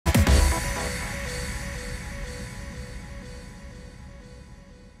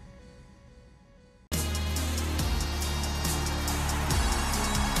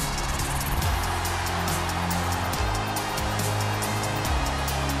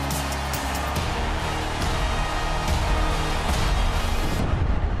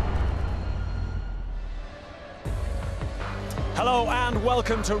and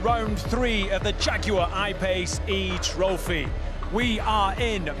welcome to round 3 of the Jaguar I-PACE eTROPHY. We are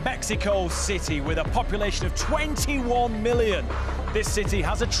in Mexico City with a population of 21 million. This city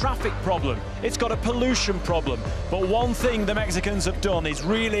has a traffic problem, it's got a pollution problem, but one thing the Mexicans have done is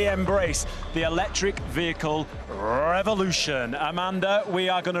really embrace the electric vehicle revolution. Amanda, we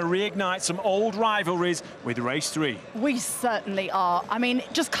are going to reignite some old rivalries with race 3. We certainly are. I mean,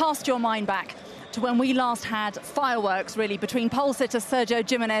 just cast your mind back to when we last had fireworks, really, between pole sitter Sergio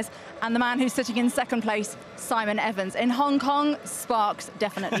Jimenez and the man who's sitting in second place, Simon Evans. In Hong Kong, sparks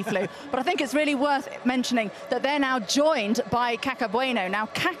definitely flew. But I think it's really worth mentioning that they're now joined by Kaka Bueno. Now,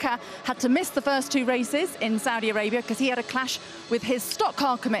 Kaka had to miss the first 2 races in Saudi Arabia because he had a clash with his stock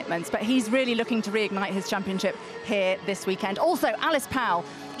car commitments, but he's really looking to reignite his championship here this weekend. Also, Alice Powell,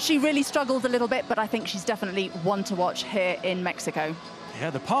 she really struggled a little bit, but I think she's definitely one to watch here in Mexico. Yeah,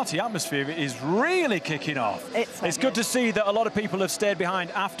 the party atmosphere is really kicking off. It's good to see that a lot of people have stayed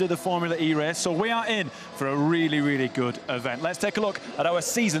behind after the Formula E race, so we are in for a really, really good event. Let's take a look at our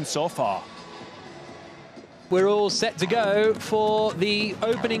season so far. We're all set to go for the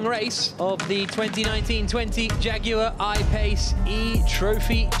opening race of the 2019-20 Jaguar I-PACE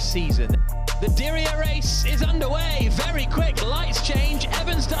eTROPHY season. The Diriyah race is underway, very quick, lights change,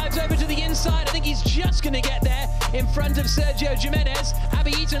 Evans dives over to the inside, I think he's just going to get there in front of Sergio Jimenez.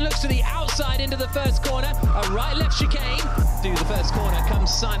 Abby Eaton looks to the outside into the first corner, a right-left chicane. Through the first corner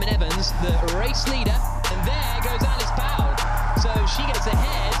comes Simon Evans, the race leader, and there goes Alice Powell. So she gets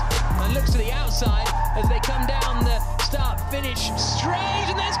ahead and looks to the outside as they come down the start-finish straight,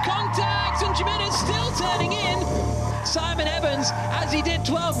 and there's contact, and Jimenez still turning in. Simon Evans, as he did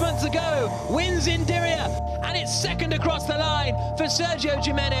 12 months ago, wins in Diriyah, and it's second across the line for Sergio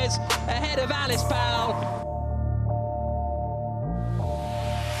Jimenez, ahead of Alice Powell.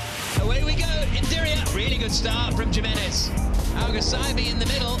 Away we go in Diriyah. Really good start from Jimenez. Al-Ghasaibi in the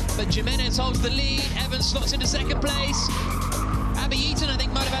middle, but Jimenez holds the lead. Evans slots into second place. Abby Eaton, I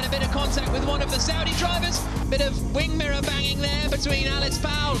think, might have had a bit of contact with one of the Saudi drivers. Bit of wing mirror banging there between Alice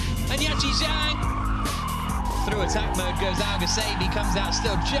Powell and Yachi Zhang. Through attack mode goes Al-Ghasaibi, comes out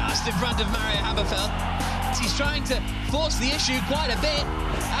still just in front of Mario Haberfeld. He's trying to force the issue quite a bit.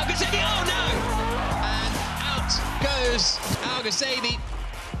 Al-Ghasaibi, oh no! And out goes Al-Ghasaibi.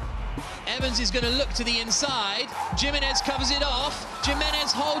 Evans is going to look to the inside. Jimenez covers it off.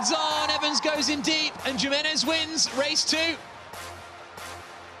 Jimenez holds on. Evans goes in deep, and Jimenez wins race 2.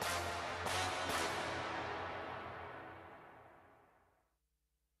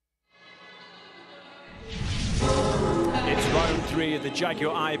 It's round 3 of the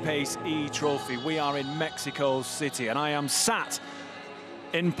Jaguar I-PACE eTROPHY. We are in Mexico City, and I am sat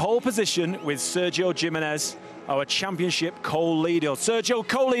in pole position with Sergio Jimenez, our championship co-leader. Sergio,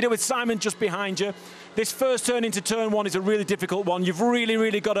 co-leader with Simon just behind you. This first turn into turn 1 is a really difficult one. You've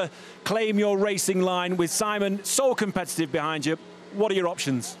really got to claim your racing line with Simon so competitive behind you. What are your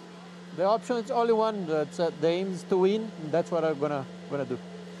options? The option is only one. That's the aim is to win. And that's what I'm gonna do.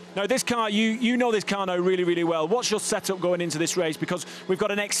 Now, this car, you know this car now really well. What's your setup going into this race? Because we've got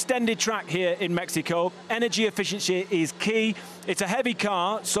an extended track here in Mexico. Energy efficiency is key. It's a heavy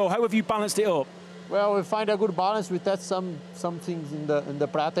car, so how have you balanced it up? Well, we find a good balance. We test some things in the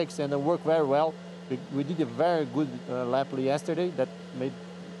practice, and it worked very well. We did a very good lap yesterday that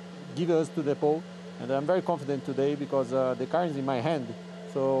give us to the pole, and I'm very confident today because the car is in my hand.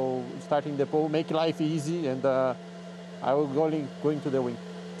 So starting the pole, make life easy, and I will going to the win.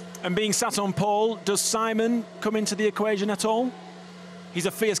 And being sat on pole, does Simon come into the equation at all? He's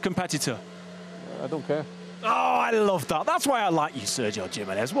a fierce competitor. I don't care. Oh, I love that. That's why I like you, Sergio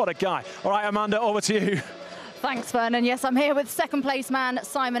Jimenez. What a guy. All right, Amanda, over to you. Thanks, Vernon. Yes, I'm here with second place man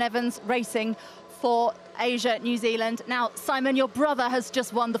Simon Evans, racing for Asia, New Zealand. Now, Simon, your brother has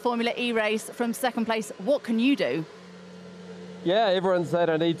just won the Formula E race from second place. What can you do? Yeah, everyone said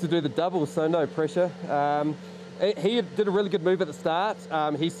I need to do the double, so no pressure. He did a really good move at the start.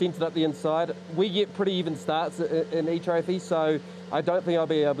 He centered up the inside. We get pretty even starts in eTROPHY, so I don't think I'll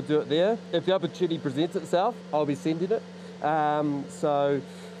be able to do it there. If the opportunity presents itself, I'll be sending it. So,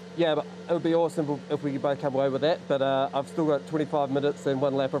 yeah, but it would be awesome if we could both come away with that, but I've still got 25 minutes and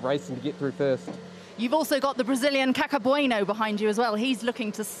 1 lap of racing to get through first. You've also got the Brazilian Kaka Bueno behind you as well. He's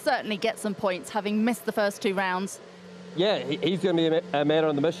looking to certainly get some points, having missed the first 2 rounds. Yeah, he's going to be a man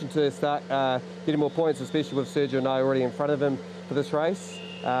on the mission to start getting more points, especially with Sergio and I already in front of him for this race.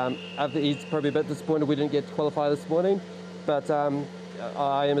 He's probably a bit disappointed we didn't get to qualify this morning, but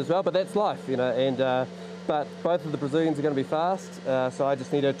I am as well. But that's life, you know. And but both of the Brazilians are going to be fast, so I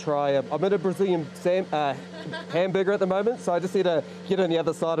just need to try. I'm in a Brazilian hamburger at the moment, so I just need to get on the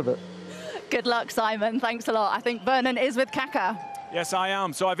other side of it. Good luck, Simon. Thanks a lot. I think Vernon is with Kaka. Yes, I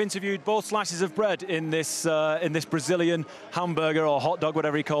am. So I've interviewed both slices of bread in this Brazilian hamburger or hot dog,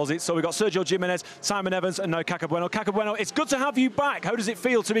 whatever he calls it. So we've got Sergio Jimenez, Simon Evans, and now Caca Bueno. Caca Bueno, it's good to have you back. How does it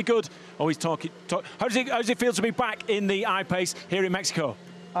feel to be good? Oh, he's talking. How does it feel to be back in the I-PACE here in Mexico?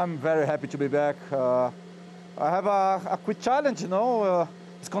 I'm very happy to be back. I have a quick challenge, you know.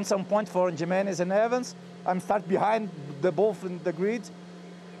 It's constant point for Jimenez and Evans. I'm start behind the both in the grid,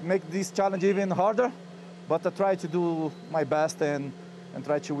 make this challenge even harder. But I try to do my best and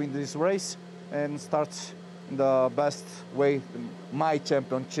try to win this race and start in the best way my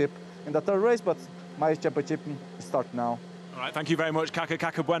championship in the third race, but my championship start now. All right, thank you very much,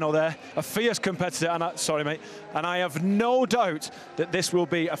 Caca Bueno there. A fierce competitor, and sorry, mate. And I have no doubt that this will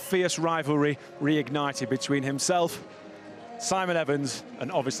be a fierce rivalry reignited between himself, Simon Evans, and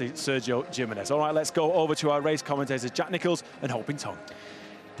obviously Sergio Jimenez. All right, let's go over to our race commentators, Jack Nicholls and Hoping Tong.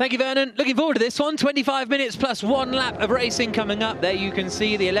 Thank you, Vernon. Looking forward to this one. 25 minutes plus 1 lap of racing coming up. There you can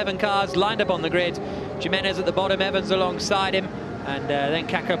see the 11 cars lined up on the grid. Jimenez at the bottom, Evans alongside him. And then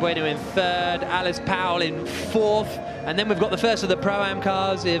Caca Bueno in third, Alice Powell in fourth. And then we've got the first of the Pro-Am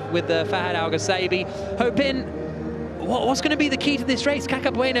cars with the Fahad Al-Ghassabi. Hoping, what's going to be the key to this race?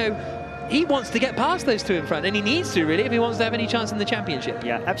 Caca Bueno, he wants to get past those two in front, and he needs to, really, if he wants to have any chance in the championship.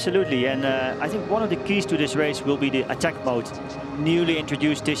 Yeah, absolutely. And I think one of the keys to this race will be the attack mode, newly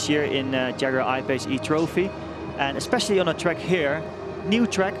introduced this year in Jaguar I-PACE eTROPHY. And especially on a track here, new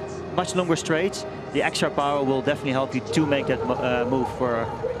track, much longer straights, the extra power will definitely help you to make that move for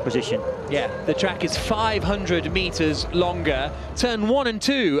position. Yeah, the track is 500 meters longer. Turn 1 and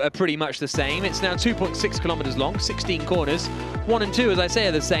 2 are pretty much the same. It's now 2.6 kilometers long, 16 corners. 1 and 2, as I say,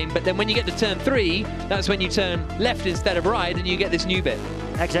 are the same, but then when you get to turn 3, that's when you turn left instead of right, and you get this new bit.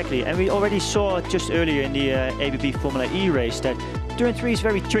 Exactly, and we already saw just earlier in the ABB Formula E race that turn 3 is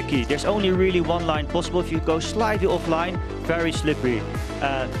very tricky. There's only really one line possible. If you go slightly offline, very slippery.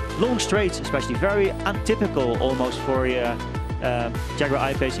 Long straights especially, very untypical almost for Jaguar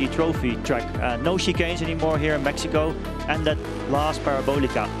I-PACE eTROPHY track. No chicanes anymore here in Mexico, and that last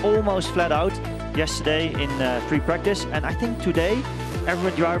parabolica almost flat out yesterday in free practice, and I think today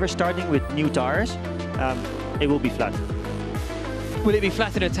every driver starting with new tires, it will be flat. Will it be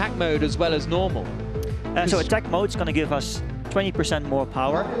flat in attack mode as well as normal? So attack mode is going to give us 20% more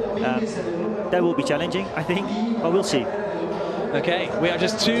power. That will be challenging, I think, but we'll see. Okay, we are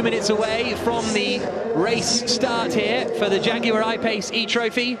just 2 minutes away from the race start here for the Jaguar I-PACE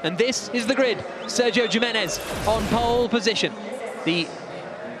eTROPHY, and this is the grid. Sergio Jimenez on pole position, the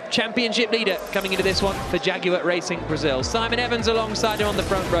championship leader coming into this one for Jaguar Racing Brazil. Simon Evans alongside him on the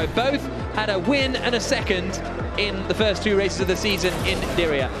front row. Both had a win and a second in the first 2 races of the season in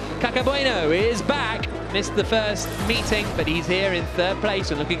Diriyah. Caca Bueno is back. Missed the first meeting, but he's here in third place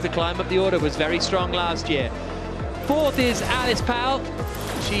and looking to climb up the order. Was very strong last year. Fourth is Alice Powell.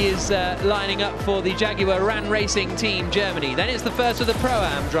 She is lining up for the Jaguar RAN Racing Team Germany. Then it's the first of the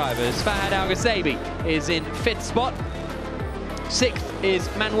Pro-Am drivers. Fahad Al-Ghassabi is in 5th spot. 6th is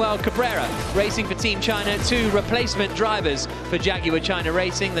Manuel Cabrera, racing for Team China. 2 replacement drivers for Jaguar China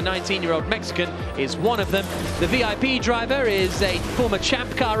Racing. The 19-year-old Mexican is one of them. The VIP driver is a former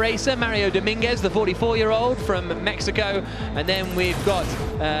champ car racer, Mario Dominguez, the 44-year-old from Mexico. And then we've got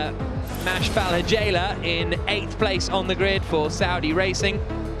Mash Balhajela in 8th place on the grid for Saudi Racing.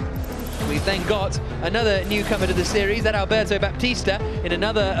 We've then got another newcomer to the series, that Alberto Baptista, in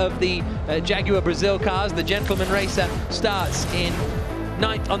another of the Jaguar Brazil cars. The gentleman racer starts in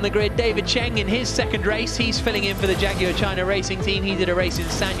 9th on the grid. David Cheng in his second race. He's filling in for the Jaguar China Racing Team. He did a race in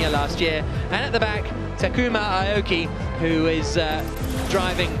Sanya last year. And at the back, Takuma Aoki, who is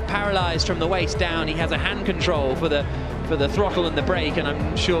driving paralysed from the waist down. He has a hand control for the throttle and the brake, and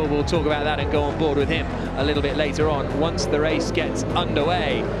I'm sure we'll talk about that and go on board with him a little bit later on once the race gets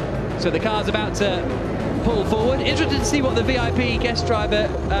underway. So the car's about to pull forward. Interested to see what the VIP guest driver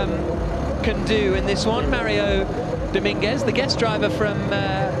can do in this one. Mario Dominguez, the guest driver from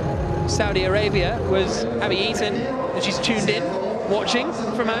Saudi Arabia, was Abby Eaton, and she's tuned in, watching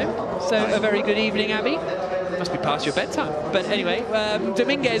from home. So a very good evening, Abby. Must be past your bedtime. But anyway,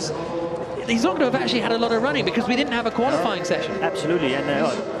 Dominguez, he's not going to have actually had a lot of running because we didn't have a qualifying session. Absolutely, and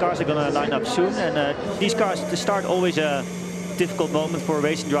cars are going to line up soon. And these cars, to start, always a difficult moment for a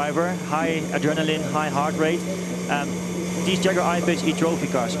racing driver. High adrenaline, high heart rate. These Jaguar I-PACE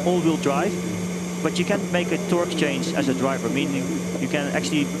eTROPHY cars, all-wheel drive, but you can make a torque change as a driver, meaning you can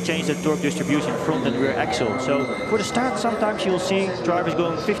actually change the torque distribution front and rear axle. So for the start, sometimes you'll see drivers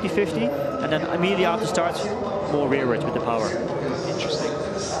going 50-50, and then immediately after start, more rearwards with the power. Interesting.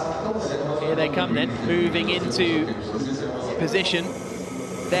 Here they come then, moving into position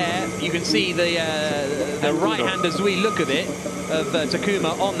there, you can see the right hand as we look at it of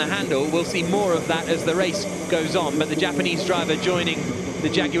Takuma on the handle. We'll see more of that as the race goes on, but the Japanese driver joining the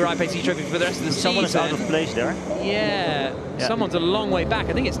Jaguar I-PACE eTROPHY for the rest of the season. Someone is out of place there. Yeah, someone's a long way back.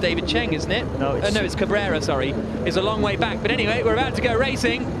 I think it's David Cheng, isn't it? No, it's Cabrera, sorry. It's a long way back. But anyway, we're about to go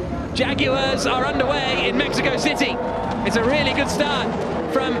racing. Jaguars are underway in Mexico City. It's a really good start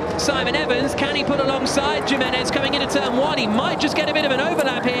from Simon Evans. Can he pull alongside Jimenez coming into turn one? He might just get a bit of an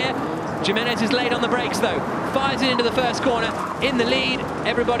overlap here. Jimenez is late on the brakes though. Fires it into the first corner, in the lead.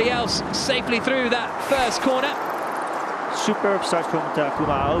 Everybody else safely through that first corner. Superb start from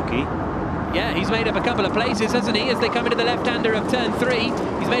Takuma Aoki. Yeah, he's made up a couple of places, hasn't he, as they come into the left-hander of turn three.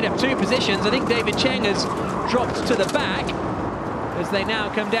 He's made up 2 positions. I think David Cheng has dropped to the back as they now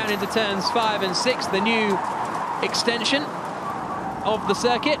come down into turns 5 and 6, the new extension of the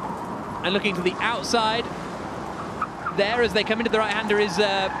circuit. And looking to the outside there as they come into the right-hander is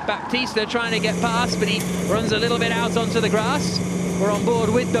Baptista trying to get past, but he runs a little bit out onto the grass. We're on board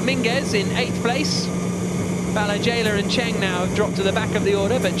with Dominguez in 8th place. Balajela and Cheng now have dropped to the back of the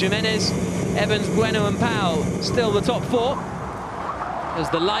order, but Jimenez, Evans, Bueno and Powell still the top 4 as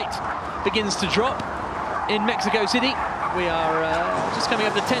the light begins to drop in Mexico City. We are just coming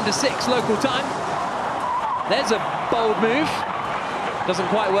up to 10 to 6 local time. There's a bold move. Doesn't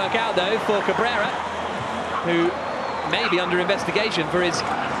quite work out though for Cabrera, who may be under investigation for his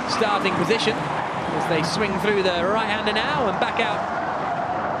starting position as they swing through the right-hander now and back out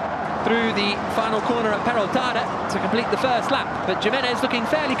through the final corner at Peraltada to complete the first lap. But Jimenez looking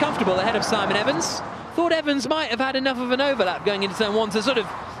fairly comfortable ahead of Simon Evans. Thought Evans might have had enough of an overlap going into turn one to sort of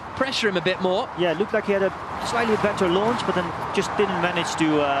pressure him a bit more. Yeah, it looked like he had a slightly better launch, but then just didn't manage to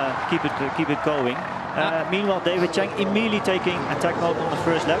keep it going. Meanwhile, David Cheng immediately taking attack mode on the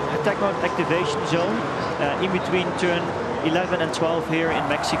first lap. Attack mode activation zone in between turn 11 and 12 here in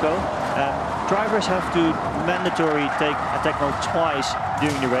Mexico. Drivers have to mandatory take attack mode twice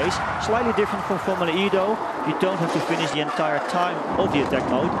during the race. Slightly different from Formula E though. You don't have to finish the entire time of the attack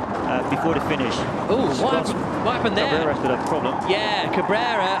mode before the finish. Oh, what happened there? Cabrera's got a problem. Yeah,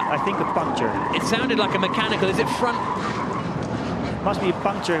 Cabrera. I think a puncture. It sounded like a mechanical. Is it front? Must be a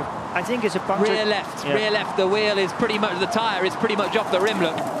puncture. I think it's a puncture. Rear left, rear left. The wheel is pretty much, the tyre is pretty much off the rim,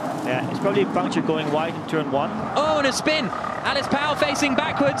 look. Yeah, it's probably a puncture going wide in turn 1. Oh, and a spin. Alice Powell facing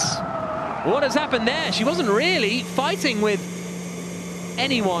backwards. What has happened there? She wasn't really fighting with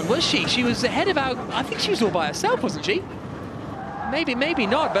anyone, was she? She was ahead of I think she was all by herself, wasn't she? Maybe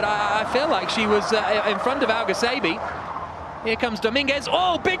not, but I feel like she was in front of Algasebi. Here comes Dominguez.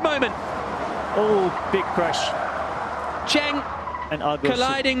 Oh, big moment. Oh, big crash. Cheng and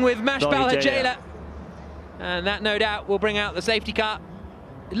colliding with Mash Balhajela. And that, no doubt, will bring out the safety car.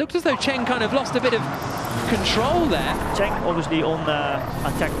 It looked as though Cheng kind of lost a bit of control there. Cheng obviously on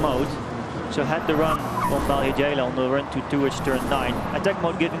attack mode, so had the run on Balhajela on the run towards turn 9. Attack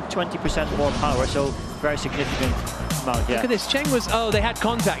mode giving 20% more power, so very significant amount. Yeah. Look at this, Cheng was, oh, they had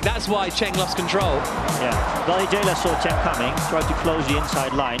contact. That's why Cheng lost control. Yeah, Balhajela saw Cheng coming, tried to close the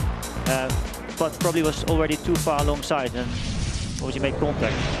inside line, but probably was already too far alongside and obviously made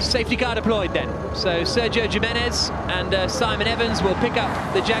contact. Safety car deployed then. So Sergio Jimenez and Simon Evans will pick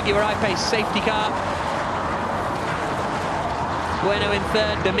up the Jaguar I-PACE safety car. Bueno in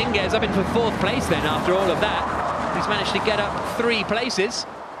 3rd, Dominguez up into 4th place then after all of that. He's managed to get up 3 places.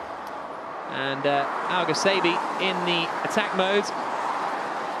 And Algasebi in the attack mode.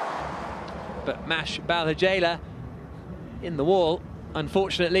 But Mash Balhajela in the wall,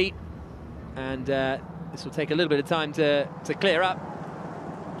 unfortunately. And this will take a little bit of time to clear up.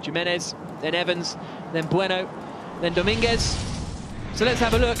 Jimenez, then Evans, then Bueno, then Dominguez. So let's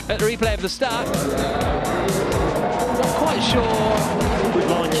have a look at the replay of the start. Not quite sure. Good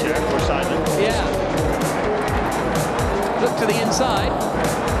launch there for Simon. Yeah. Look to the inside.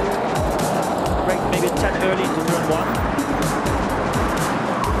 Break maybe a tad early into turn 1.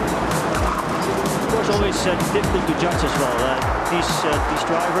 Of course, always difficult to judge as well. These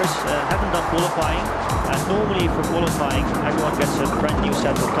drivers haven't done qualifying. Normally for qualifying, everyone gets a brand new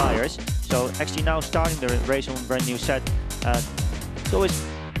set of tires. So actually now starting the race on a brand new set, it's always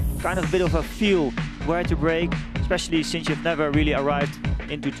kind of a bit of a feel where to brake, especially since you've never really arrived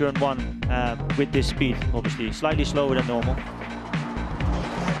into turn 1 with this speed, obviously. Slightly slower than normal.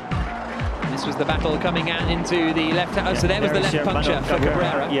 This was the battle coming out into the left hand. So there was the left puncture for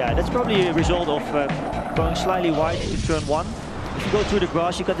Cabrera. Yeah, that's probably a result of going slightly wide into turn 1. If you go through the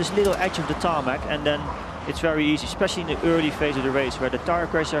grass, you got this little edge of the tarmac, and then it's very easy, especially in the early phase of the race, where the tire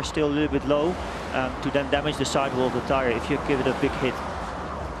pressures are still a little bit low, to then damage the sidewall of the tire if you give it a big hit.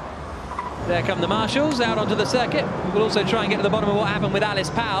 There come the marshals out onto the circuit. We'll also try and get to the bottom of what happened with Alice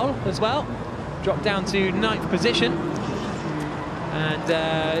Powell as well. Dropped down to 9th position.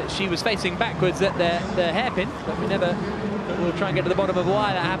 And she was facing backwards at the hairpin, but we'll try and get to the bottom of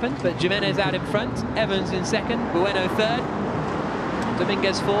why that happened. But Jimenez out in front, Evans in second, Bueno third,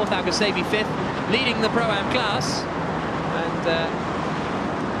 Dominguez fourth, Algasevi fifth, leading the Pro-Am class. And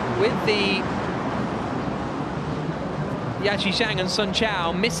with the Yachi Shang and Sun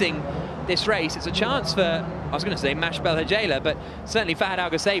Chao missing this race, it's a chance for, I was going to say Mash Belhajela, but certainly Fahad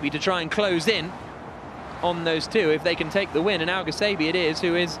Algasevi to try and close in on those two if they can take the win. And Algasevi it is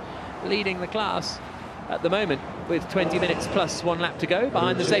who is leading the class at the moment with 20 minutes plus 1 lap to go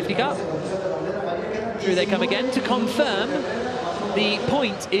behind the safety car. Through they come again to confirm the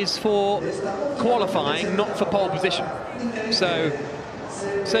point is for qualifying, not for pole position. So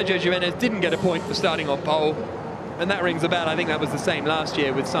Sergio Jimenez didn't get a point for starting on pole, and that rings a bell. I think that was the same last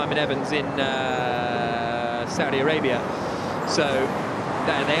year with Simon Evans in Saudi Arabia. So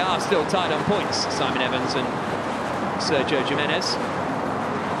they are still tied on points, Simon Evans and Sergio Jimenez.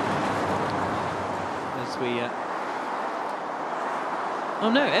 As we... Oh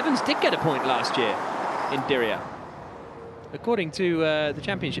no, Evans did get a point last year in Diriyah. According to the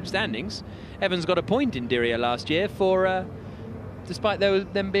championship standings, Evans got a point in Diriyah last year for, despite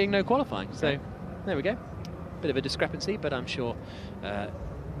them being no qualifying. So there we go. Bit of a discrepancy, but I'm sure that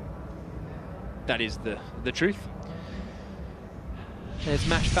is the truth. There's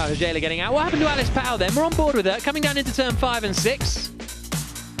Mash Belhajela getting out. What happened to Alice Powell then? We're on board with her, coming down into turn 5 and 6.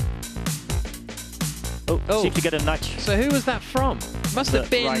 Oh, seemed to get a nudge. So who was that from? Must have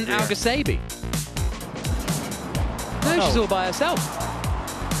been right Algasebi. No, she's all by herself.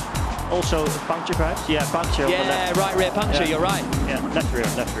 Also puncture perhaps? Yeah, puncture. Yeah, right rear puncture, you're right. Yeah, left rear.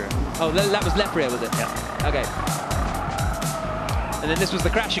 Oh, that was left rear, was it? Yeah. Okay. And then this was the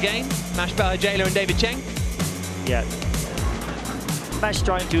crash again. Mash Belhajela and David Cheng. Yeah. Mash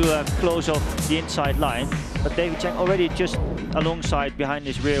trying to close off the inside line, but David Cheng already just alongside behind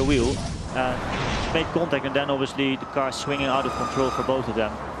his rear wheel made contact, and then obviously the car swinging out of control for both of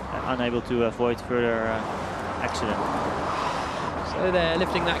them, unable to avoid further accident. So they're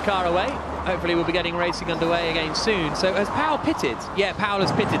lifting that car away. Hopefully we'll be getting racing underway again soon. So has Powell pitted? Yeah, Powell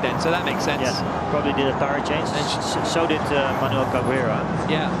has pitted then, so that makes sense. Yeah, probably did a tire change, and so did Manuel Cabrera.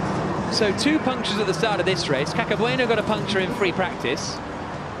 Yeah. So 2 punctures at the start of this race. Cacabueno got a puncture in free practice.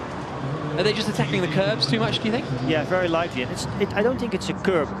 Are they just attacking the curbs too much, do you think? Yeah, very likely. And I don't think it's a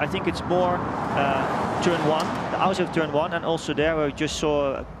curb. I think it's more turn 1, the outside of turn 1, and also there where we just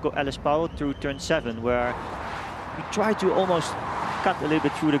saw Alice Powell through turn 7, where he tried to almost cut a little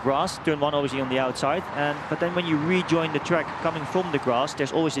bit through the grass. Turn 1 obviously on the outside, but then when you rejoin the track coming from the grass,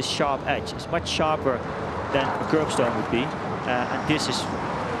 there's always this sharp edge. It's much sharper than a curbstone would be, and this is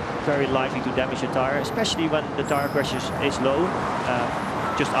very likely to damage the tire, especially when the tire pressure is low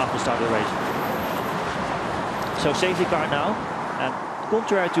just after the start of the race. So safety car now, and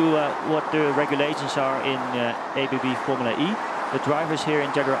contrary to what the regulations are in ABB Formula E, the drivers here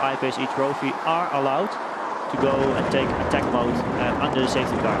in Jaguar I-PACE eTROPHY are allowed to go and take attack mode under the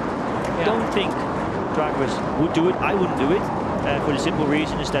safety car. I don't think drivers would do it. I wouldn't do it for the simple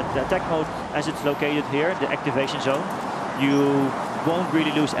reason is that the attack mode, as it's located here, the activation zone, you won't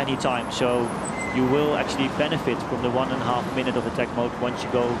really lose any time, so you will actually benefit from the 1.5 minute of attack mode once you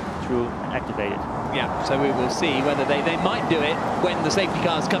go through and activate it. Yeah, so we will see whether they might do it when the safety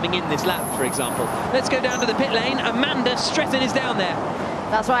car is coming in this lap, for example. Let's go down to the pit lane. Amanda Stretton is down there.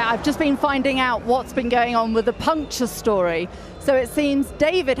 That's right, I've just been finding out what's been going on with the puncture story. So it seems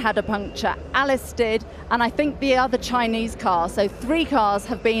David had a puncture, Alice did, and I think the other Chinese car. So 3 cars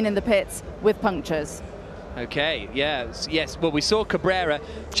have been in the pits with punctures. Okay, yes. Well, we saw Cabrera.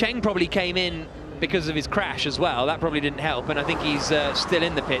 Cheng probably came in because of his crash as well. That probably didn't help, and I think he's still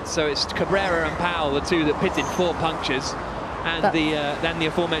in the pits. So it's Cabrera and Powell, the 2 that pitted 4 punctures, and then the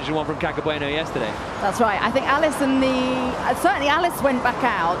aforementioned one from Cacabueno yesterday. That's right. I think Alice and certainly Alice went back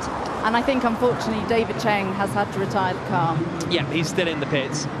out, and I think unfortunately David Cheng has had to retire the car. Yeah, he's still in the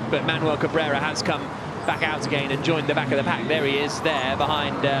pits, but Manuel Cabrera has come back out again and joined the back of the pack. There he is, there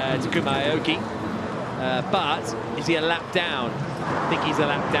behind Takuma Aoki. But is he a lap down? I think he's a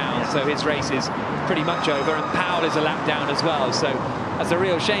lap down, so his race is pretty much over, and Powell is a lap down as well. So that's a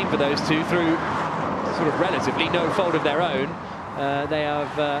real shame for those 2 through sort of relatively no fault of their own. They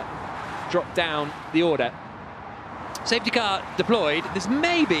have dropped down the order. Safety car deployed. This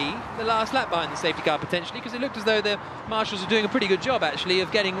may be the last lap behind the safety car potentially, because it looked as though the marshals are doing a pretty good job actually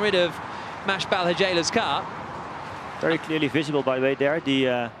of getting rid of Mash Belhajela's car. Very clearly visible, by the way, there,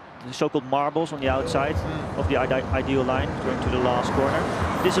 the so-called marbles on the outside of the ideal line going to the last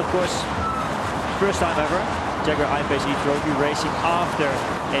corner. This, of course, first time ever, Jaguar I-PACE eTROPHY racing after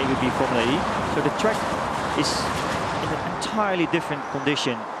ABB Formula E. So the track is in an entirely different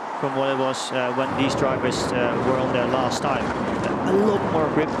condition from what it was when these drivers were on there last time. A lot more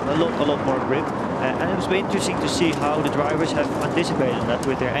grip, a lot more grip. And it was very interesting to see how the drivers have anticipated that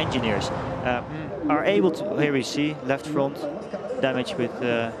with their engineers. Are able to, here we see, left front damage with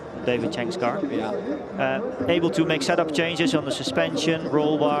David Cheng's car. Yeah. Able to make setup changes on the suspension,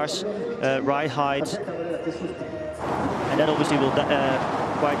 roll bars, ride height. And that obviously will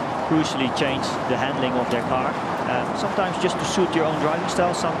quite crucially change the handling of their car. Sometimes just to suit your own driving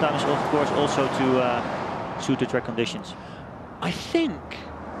style, sometimes of course also to suit the track conditions. I think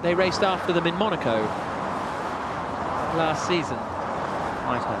they raced after them in Monaco last season.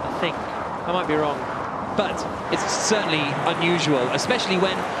 Might have. I think. I might be wrong. But it's certainly unusual, especially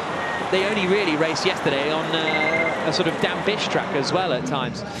when they only really raced yesterday on a sort of dampish track as well at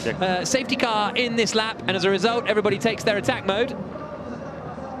times. Exactly. Safety car in this lap, and as a result, everybody takes their attack mode.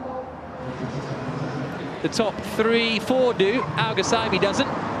 The top 3-4 do. Al-Ghasaibi doesn't.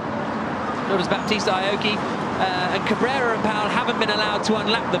 Nor does Baptista Aoki. And Cabrera and Powell haven't been allowed to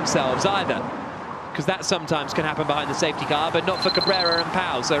unlap themselves either, because that sometimes can happen behind the safety car, but not for Cabrera and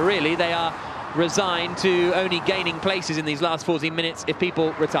Powell. So really, they are resigned to only gaining places in these last 14 minutes if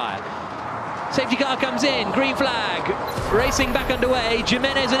people retire. Safety car comes in, green flag, racing back underway.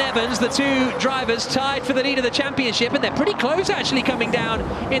 Jimenez and Evans, the two drivers tied for the lead of the championship, and they're pretty close actually coming down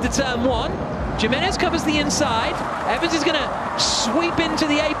into turn one. Jimenez covers the inside. Evans is going to sweep into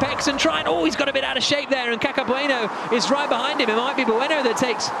the apex and try and, oh, he's got a bit out of shape there, and Caca Bueno is right behind him. It might be Bueno that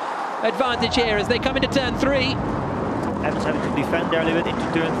takes advantage here as they come into turn three. Evans having to defend there a little bit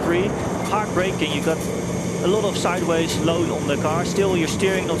into turn three. Hard braking, you've got a lot of sideways load on the car. Still, you're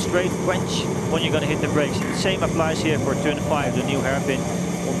steering not straight, quench when you're going to hit the brakes. The same applies here for turn 5, the new hairpin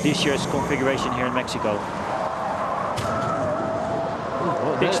on this year's configuration here in Mexico.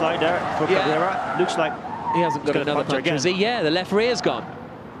 Big slide there for Cabrera. Looks like he hasn't got another punch, has he? Yeah, the left rear's gone.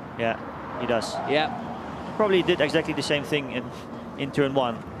 Yeah, he does. Yeah. Probably did exactly the same thing in turn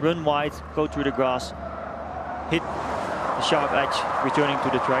 1. Run wide, go through the grass, hit the sharp edge, returning to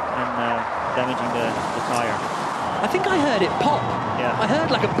the track and damaging the tire. I think I heard it pop. Yeah. I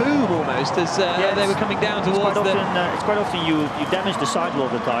heard like a boom almost as they were coming down towards it's quite often you damage the sidewall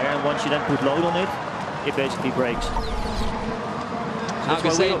of the tire, and once you then put load on it, it basically breaks.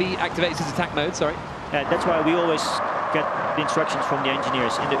 Al-Ghasaibi activates his attack mode, sorry. That's why we always get the instructions from the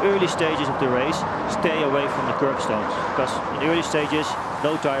engineers. In the early stages of the race, stay away from the curbstones, because in the early stages,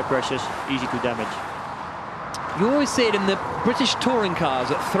 low tire pressures, easy to damage. You always see it in the British touring cars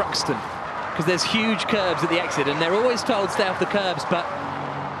at Thruxton, because there's huge curbs at the exit, and they're always told stay off the curbs, but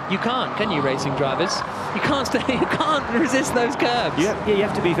you can't, can you, racing drivers? You can't resist those curbs. You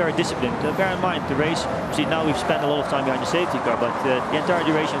have to be very disciplined. Bear in mind, the race, see, now we've spent a lot of time behind the safety car, but the entire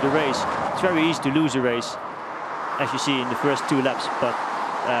duration of the race, it's very easy to lose a race, as you see in the first 2 laps, but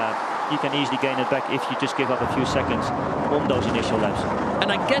you can easily gain it back if you just give up a few seconds on those initial laps.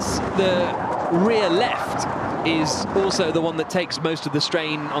 And I guess the rear left is also the one that takes most of the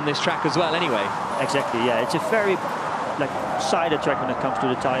strain on this track as well anyway. Exactly, yeah. It's a very sided track when it comes to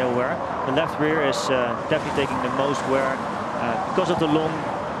the tire wear. The left rear is definitely taking the most wear because of the long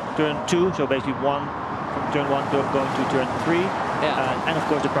turn 2, so basically from turn 1 going to turn 3, and of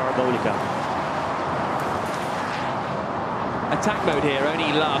course the parabolica. Attack mode here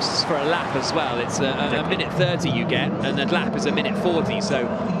only lasts for a lap as well. It's a minute 30 you get, and a lap is a minute 40, so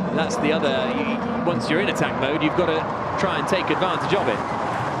that's the other. Once you're in attack mode, you've got to try and take advantage of it.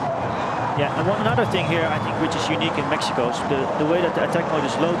 Yeah, and another thing here, I think, which is unique in Mexico, is the way that the attack mode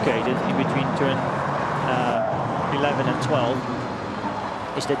is located in between turn 11 and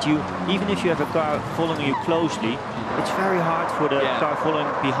 12, is that even if you have a car following you closely, it's very hard for the car following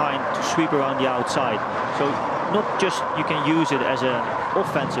behind to sweep around the outside. So not just you can use it as an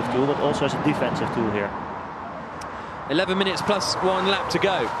offensive tool, but also as a defensive tool here. 11 minutes plus 1 lap to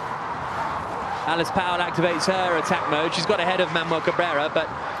go. Alice Powell activates her attack mode. She's got ahead of Manuel Cabrera, but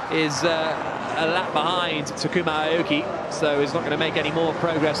is a lap behind Takuma Aoki, so is not going to make any more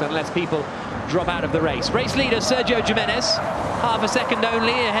progress unless people drop out of the race. Race leader Sergio Jimenez, half a second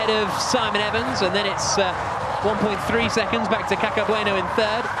only ahead of Simon Evans, and then it's 1.3 seconds back to Caca Bueno in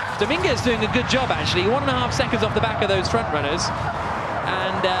third. Dominguez doing a good job actually, 1.5 seconds off the back of those front runners,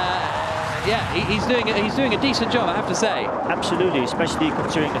 and yeah, he's doing a decent job, I have to say. Absolutely, especially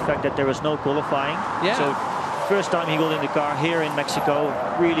considering the fact that there was no qualifying. Yeah. So first time he got in the car here in Mexico,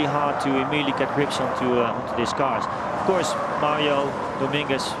 really hard to immediately get grips onto these cars. Of course, Mario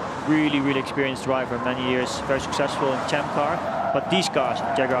Dominguez, really experienced driver, many years, very successful in Champ car. But these cars,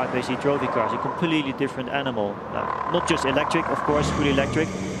 Jaguar I-PACE eTROPHY cars, are a completely different animal. Not just electric, of course, fully electric,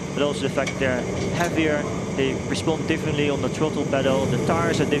 but also the fact they're heavier, they respond differently on the throttle pedal, the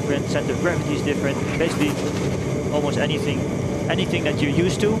tires are different, center of gravity is different. Basically, almost anything that you're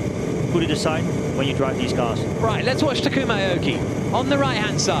used to, put it aside when you drive these cars. Right, let's watch Takuma Aoki. On the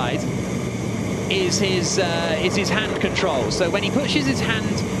right-hand side is his hand control. So when he pushes his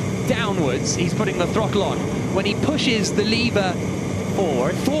hand downwards, he's putting the throttle on. When he pushes the lever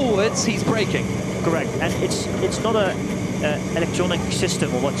forwards, he's braking. Correct, and it's not a electronic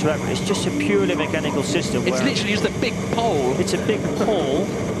system or whatsoever. It's just a purely mechanical system. It's literally just a big pole. It's a big pole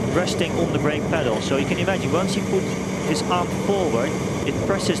resting on the brake pedal. So you can imagine, once you put his arm forward, it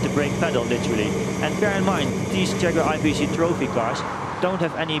presses the brake pedal literally. And bear in mind, these Jaguar I-PACE eTROPHY cars don't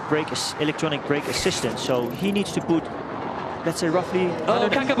have any electronic brake assistance. So he needs to put, let's say, roughly... Oh,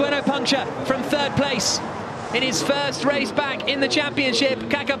 Caca Bueno puncture from third place. In his first race back in the championship,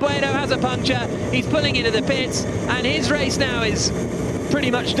 Caca Bueno has a puncture. He's pulling into the pits, and his race now is pretty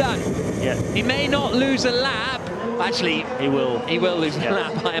much done. Yeah. He may not lose a lap. Actually, he will. He will lose a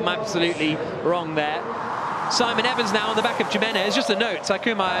lap. I am absolutely wrong there. Simon Evans now on the back of Jimenez. Just a note,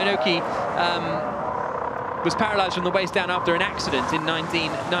 Takuma Aoki was paralysed from the waist down after an accident in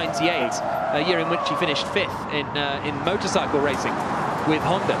 1998, a year in which he finished 5th in motorcycle racing with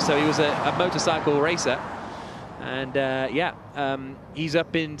Honda. So he was a motorcycle racer. And he's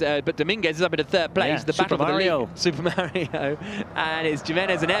up in, but Dominguez is up in 3rd place. Yeah, the battle Super Mario. For the lead. Super Mario. And it's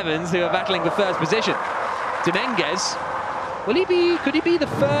Jimenez and Evans who are battling for 1st position. Dominguez, could he be the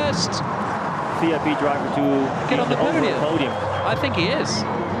first VIP driver to get on the podium? I think he is.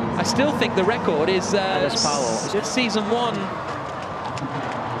 I still think the record is Alice Powell. Is it season 1,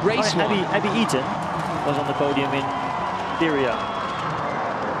 race 1. Abby Eaton was on the podium in Syria.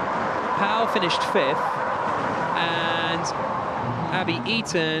 Powell finished 5th. And Abby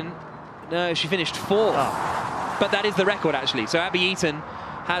Eaton, no, she finished 4th. Oh. But that is the record, actually. So Abby Eaton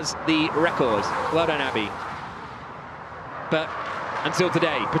has the record. Well done, Abby. But until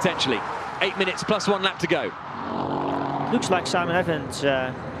today, potentially. 8 minutes plus 1 lap to go. Looks like Simon Evans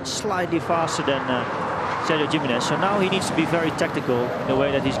slightly faster than Sergio Jimenez. So now he needs to be very tactical in the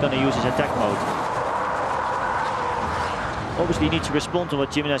way that he's going to use his attack mode. Obviously, he needs to respond to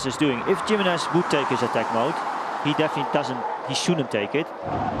what Jimenez is doing. If Jimenez would take his attack mode, he definitely doesn't, he shouldn't take it.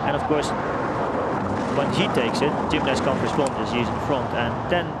 And of course, when he takes it, Jimenez can't respond as he's in front.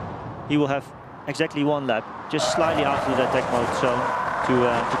 And then he will have exactly 1 lap, just slightly after the attack mode zone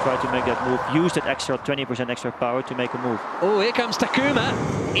to try to make that move. Use that extra 20% extra power to make a move. Oh, here comes Takuma.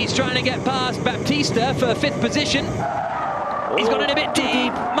 He's trying to get past Baptista for 5th position. He's gone in a bit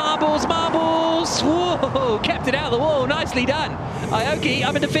deep. Marbles, marbles. Whoa, kept it out of the wall. Nicely done. Aoki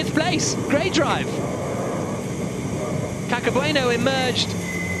up into 5th place. Great drive. Caca Bueno emerged.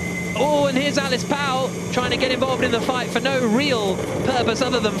 Oh, and here's Alice Powell trying to get involved in the fight for no real purpose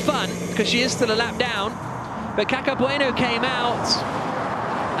other than fun, because she is still a lap down. But Caca Bueno came out,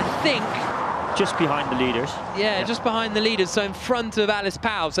 I think, just behind the leaders. Yeah, just behind the leaders, so in front of Alice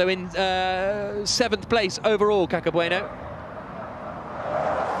Powell. So in 7th place overall, Caca Bueno.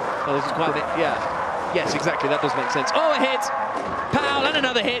 Oh, this is quite a bit, yeah. Yes, exactly, that does make sense. Oh, a hit! Powell and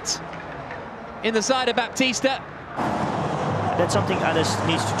another hit in the side of Baptista. That's something Alice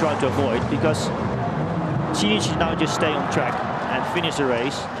needs to try to avoid, because she needs to now just stay on track and finish the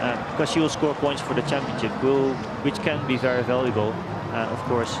race, because she will score points for the championship, which can be very valuable, of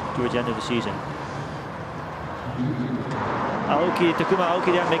course, towards the end of the season. Takuma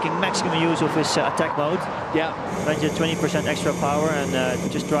Aoki there making maximum use of his attack mode. Yeah. 20% extra power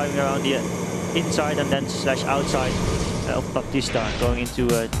and just driving around the inside and then / outside of Baptista going into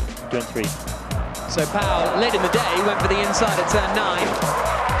turn 3. So Powell, late in the day, went for the inside at turn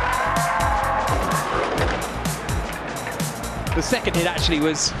 9. The second hit actually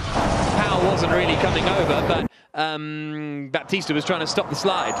was, Powell wasn't really coming over, but Baptista was trying to stop the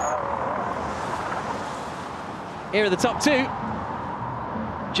slide. Here are the top 2.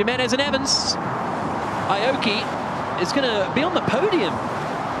 Jimenez and Evans. Aoki is going to be on the podium.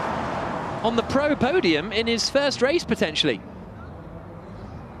 On the pro podium in his first race, potentially.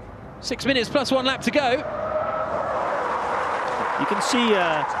 6 minutes plus 1 lap to go. You can see...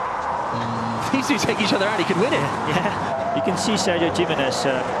 these two take each other out, he could win it. Yeah, you can see Sergio Jimenez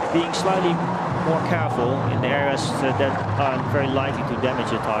being slightly more careful in the areas that are very likely to damage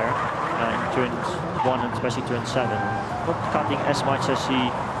the tire. In turns 1 and especially turn 7. Not cutting as much as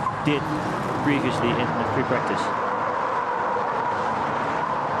he did previously in the pre-practice.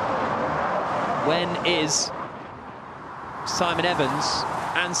 When is Simon Evans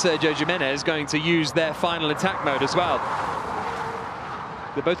and Sergio Jimenez going to use their final attack mode as well?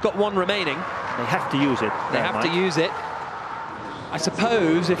 They've both got one remaining. They have to use it. They have to use it. I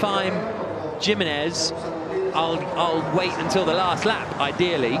suppose if I'm Jimenez, I'll wait until the last lap,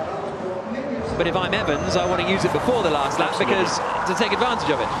 ideally. But if I'm Evans, I want to use it before the last lap because to take advantage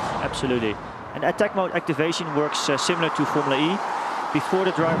of it. Absolutely. And attack mode activation works similar to Formula E. Before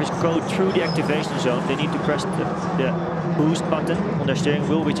the drivers go through the activation zone, they need to press the boost button on their steering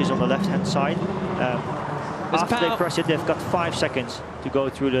wheel, which is on the left-hand side. After they press it, they've got 5 seconds to go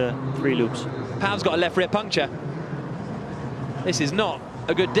through the 3 loops. Pau's got a left rear puncture. This is not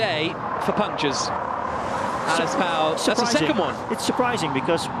a good day for punctures. Alice Pau, that's the second one. It's surprising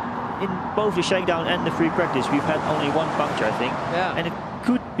because in both the shakedown and the free practice, we've had only 1 puncture, I think. Yeah. And it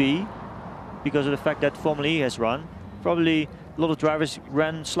could be because of the fact that Formula E has run. Probably a lot of drivers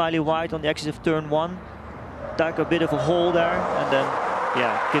ran slightly wide on the exit of turn 1, dug a bit of a hole there, and then,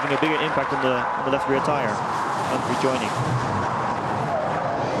 yeah, giving a bigger impact on the left rear tire and rejoining.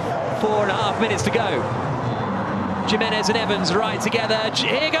 4.5 minutes to go. Jimenez and Evans right together.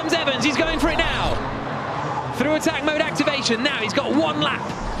 Here comes Evans, he's going for it now. Through attack mode activation, now he's got 1 lap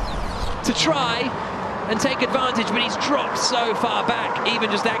to try and take advantage, but he's dropped so far back,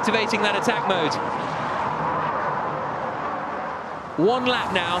 even just activating that attack mode. 1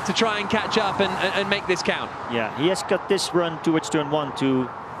 lap now to try and catch up and make this count. Yeah, he has got this run towards turn 1 to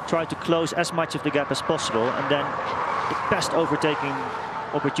try to close as much of the gap as possible, and then the best overtaking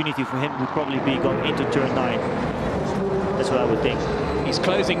opportunity for him would probably be going into turn 9. That's what I would think. He's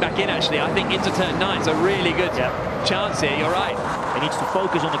closing back in, actually. I think into turn 9 is a really good chance here. You're right. He needs to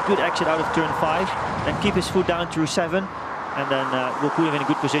focus on a good exit out of turn 5 and keep his foot down through 7, and then we'll put him in a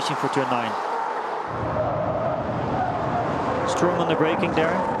good position for turn 9. Strong on the braking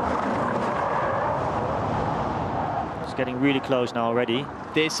there. It's getting really close now already.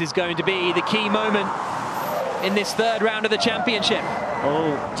 This is going to be the key moment in this 3rd round of the championship.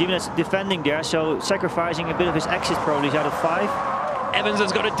 Oh, Jimenez defending there, so sacrificing a bit of his exit probably out of 5. Evans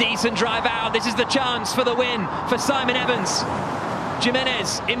has got a decent drive out. This is the chance for the win for Simon Evans.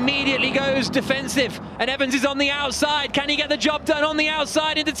 Jimenez immediately goes defensive, and Evans is on the outside. Can he get the job done on the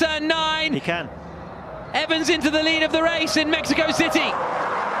outside into turn 9? He can. Evans into the lead of the race in Mexico City.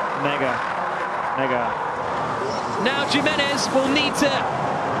 Mega. Now Jimenez will need to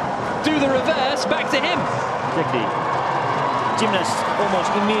do the reverse back to him. Exactly. Jimenez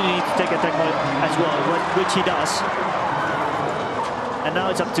almost immediately needs to take attack mode as well, which he does. And now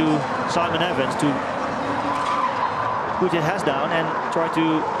it's up to Simon Evans to put his head down and try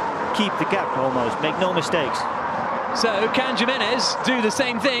to keep the gap almost, make no mistakes. So can Jimenez do the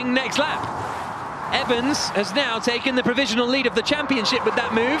same thing next lap? Evans has now taken the provisional lead of the championship with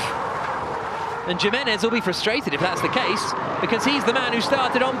that move. And Jimenez will be frustrated if that's the case, because he's the man who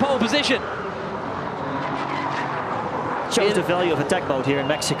started on pole position. Shows the value of attack mode here in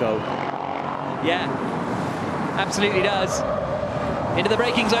Mexico. Yeah, absolutely does. Into the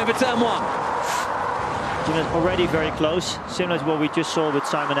braking zone for turn 1. Jimenez already very close, similar to what we just saw with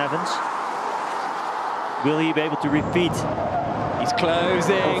Simon Evans. Will he be able to repeat? He's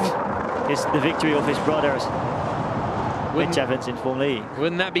closing. The victory of his brothers, Mitch Evans in Formula E.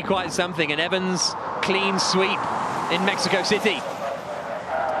 Wouldn't that be quite something? An Evans clean sweep in Mexico City.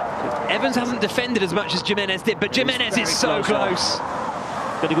 Evans hasn't defended as much as Jimenez did, but Jimenez is so close.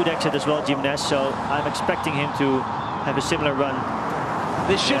 Got a good exit as well, Jimenez, so I'm expecting him to have a similar run.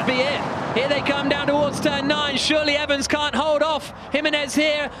 This should be it. Here they come down towards turn 9. Surely Evans can't hold off Jimenez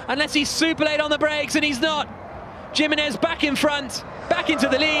here unless he's super late on the brakes, and he's not. Jimenez back in front, back into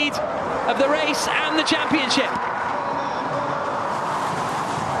the lead of the race and the championship.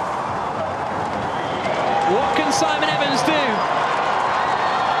 What can Simon Evans do?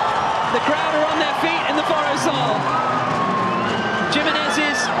 The crowd are on their feet in the Foro Sol.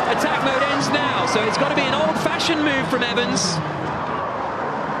 Jimenez's attack mode ends now, so it's got to be an old-fashioned move from Evans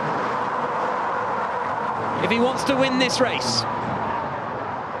if he wants to win this race.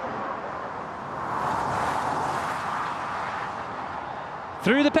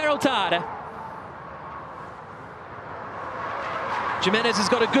 Through the Peraltada. Jimenez has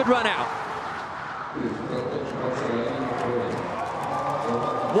got a good run out.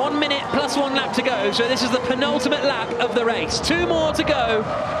 1 minute plus 1 lap to go, so this is the penultimate lap of the race. 2 more to go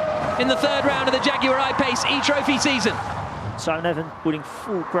in the 3rd round of the Jaguar I-PACE eTROPHY season. Simon Evans putting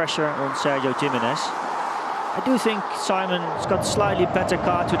full pressure on Sergio Jimenez. I do think Simon's got a slightly better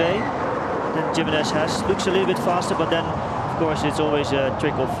car today than Jimenez has. Looks a little bit faster, but then, of course, it's always a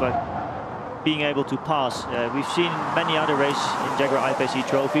trick of being able to pass. We've seen many other races in Jaguar I-PACE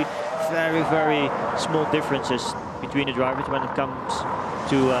eTROPHY. Very, very small differences between the drivers when it comes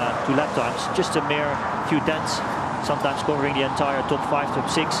to lap times. Just a mere few tenths. sometimes covering the entire top 5, top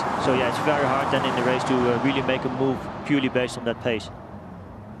 6. So yeah, it's very hard then in the race to really make a move purely based on that pace.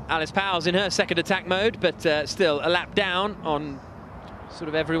 Alice Powell's in her second attack mode, but still a lap down on sort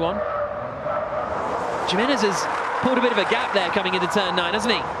of everyone. Jimenez has pulled a bit of a gap there coming into turn 9,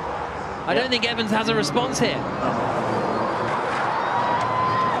 hasn't he? I don't think Evans has a response here.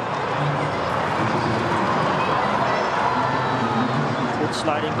 Good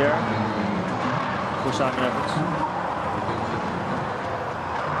sliding there for Simon Evans.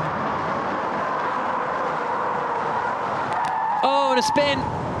 Oh, and a spin.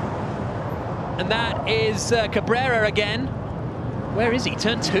 And that is Cabrera again. Where is he?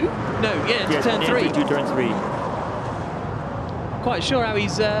 Turn 2? No, yeah, turn 3. To turn 3. Quite sure how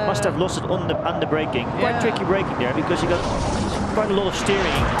he's... Must have lost it on the braking. Quite tricky braking there because you got quite a lot of steering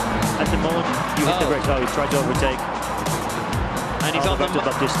at the moment. You hit the brakes. Oh, he tried to overtake. And he's on the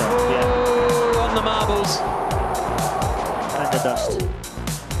Baptista. On the marbles. And the dust.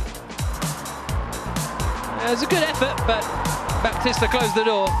 It was a good effort, but Baptista closed the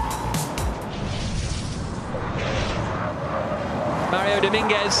door. Mario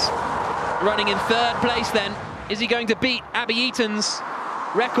Dominguez running in 3rd place then. Is he going to beat Abby Eaton's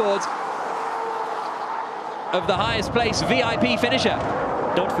record of the highest place VIP finisher?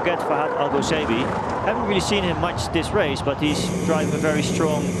 Don't forget Fahad Al-Ghoseibi. Haven't really seen him much this race, but he's driving a very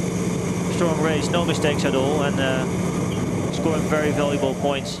strong race, no mistakes at all, and scoring very valuable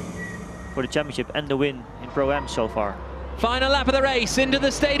points for the championship and the win in Pro-Am so far. Final lap of the race into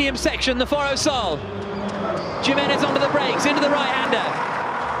the stadium section, the Foro Sol. Jimenez onto the brakes, into the right-hander.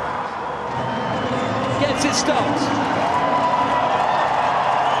 Gets it stopped.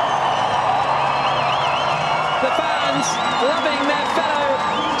 The fans loving their fellow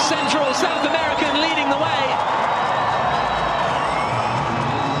Central South American leading the way.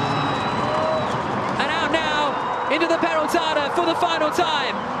 And out now into the Peraltada for the final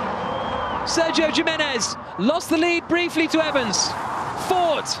time. Sergio Jimenez lost the lead briefly to Evans.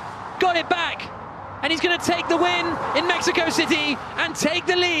 Fought, got it back. And he's going to take the win in Mexico City and take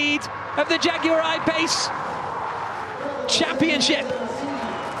the lead of the Jaguar I-PACE Championship.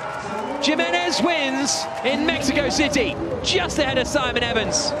 Jimenez wins in Mexico City, just ahead of Simon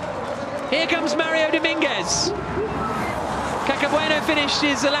Evans. Here comes Mario Dominguez. Cacabueno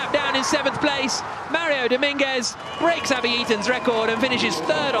finishes a lap down in 7th place. Mario Dominguez breaks Abby Eaton's record and finishes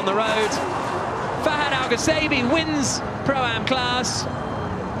 3rd on the road. Fahad Al-Ghoseibi wins Pro-Am class.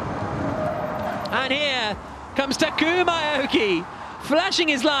 And here comes Takuma Aoki, flashing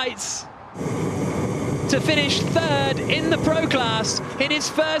his lights to finish 3rd in the Pro class in his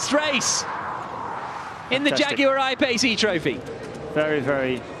first race in the Jaguar I-PACE eTROPHY. Very,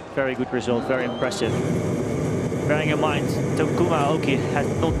 very, very good result, very impressive. Bearing in mind, Takuma Aoki had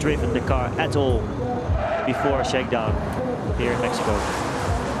not driven the car at all before shakedown here in Mexico.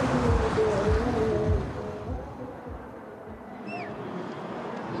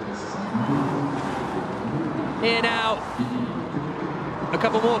 Here now, a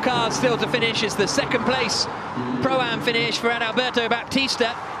couple more cars still to finish. It's the 2nd place Pro-Am finish for Adalberto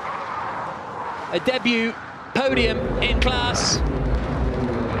Baptista. A debut podium in class.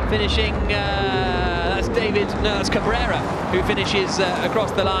 Finishing, that's Cabrera, who finishes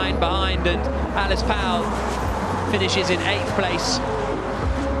across the line behind, and Alice Powell finishes in 8th place,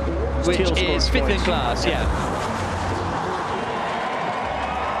 which is 5th in class, yeah.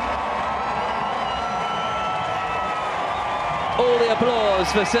 All the applause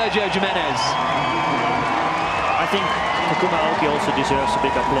for Sergio Jimenez. I think Takuma Aoki also deserves a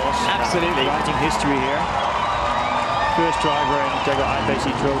big applause. Absolutely. Writing history here. First driver in Jaguar I-PACE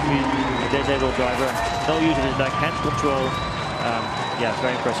eTROPHY, a disabled driver. No use of his back hand control. Yeah,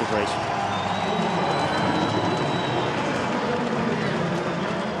 very impressive race.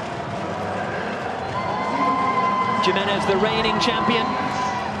 Jimenez, the reigning champion.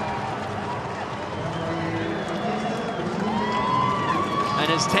 And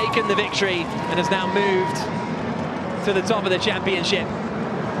has taken the victory and has now moved to the top of the championship.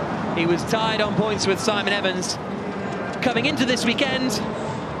 He was tied on points with Simon Evans coming into this weekend.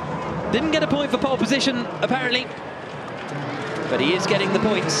 Didn't get a point for pole position, apparently, but he is getting the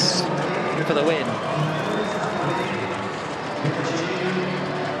points for the win.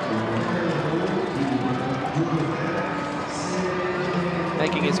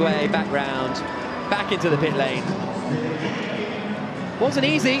 Making his way back round, back into the pit lane. Wasn't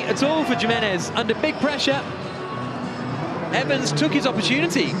easy at all for Jimenez. Under big pressure, Evans took his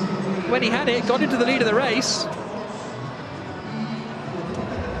opportunity when he had it, got into the lead of the race.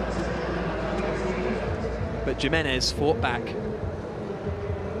 But Jimenez fought back.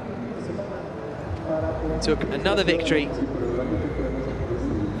 took another victory.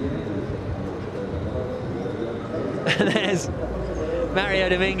 And there's Mario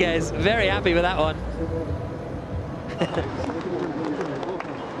Dominguez, very happy with that one.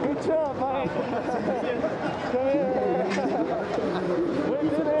 Good job, mate. Come here.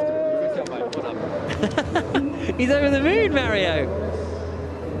 He's over the moon, Mario.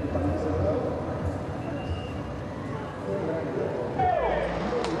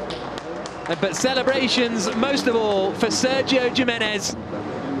 But celebrations, most of all, for Sergio Jimenez,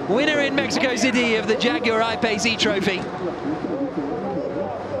 winner in Mexico City of the Jaguar I-PACE eTROPHY.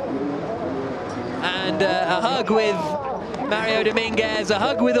 And a hug with Mario Dominguez, a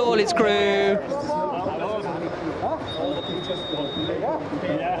hug with all his crew.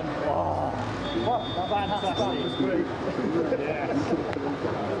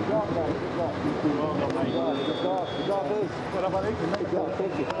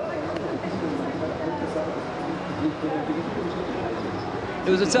 It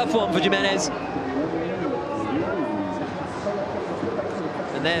was a tough one for Jimenez.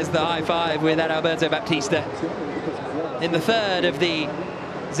 And there's the high five with Adalberto Baptista in the third of the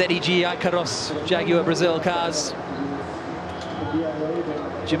ZEG Icaros Jaguar Brazil cars.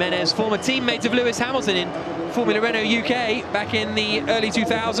 Jimenez, former teammate of Lewis Hamilton in Formula Renault UK back in the early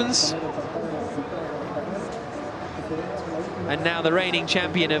 2000s. And now the reigning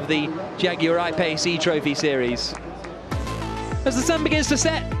champion of the Jaguar I-PACE eTROPHY series. As the sun begins to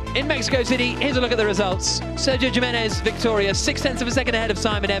set in Mexico City, here's a look at the results. Sergio Jimenez victorious, 0.6 of a second ahead of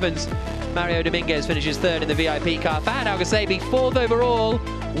Simon Evans. Mario Dominguez finishes third in the VIP car. Fahad Al-Ghassabi fourth overall,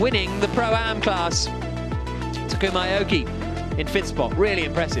 winning the Pro-Am class. Takuma Aoki in fifth spot, really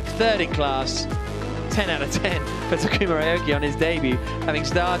impressive. Third in class, 10 out of 10 for Takuma Aoki on his debut, having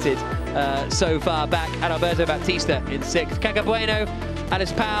started so far back. Adalberto Baptista in sixth. Cacabueno,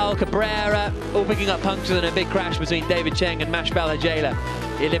 Alice Powell, Cabrera, all picking up punctures in a big crash between David Cheng and Mashbal Hajela.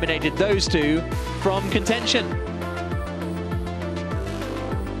 Eliminated those two from contention.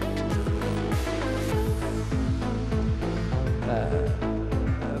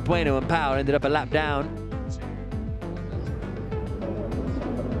 Bueno and Powell ended up a lap down.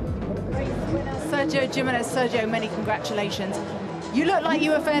 Sergio Jimenez, Sergio, many congratulations. You look like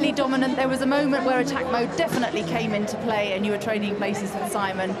you were fairly dominant. There was a moment where attack mode definitely came into play and you were trading places with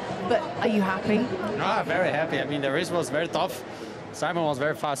Simon, but are you happy? Ah, very happy. I mean, the race was very tough. Simon was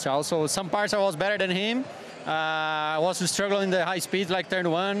very fast also. Some parts I was better than him. I was struggling in the high speed, like turn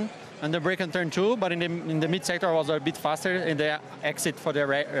 1 and the brake on turn 2, but in the mid sector I was a bit faster in the exit for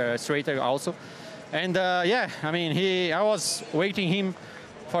the straight also. And yeah, I mean, I was waiting him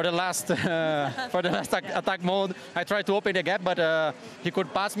for the last attack mode. I tried to open the gap, but he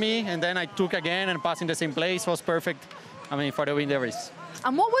could pass me, and then I took again and passed in the same place. Was perfect, I mean, for the win the race.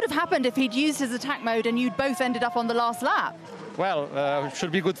 And what would have happened if he'd used his attack mode and you'd both ended up on the last lap? Well,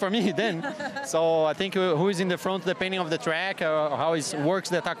 should be good for me then. So I think who is in the front, depending on the track, how it works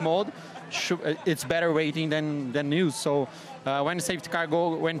the attack mode, it's better waiting than use. So when the safety car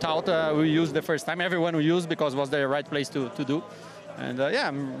went out, we used the first time. Everyone we used because it was the right place to do. And yeah,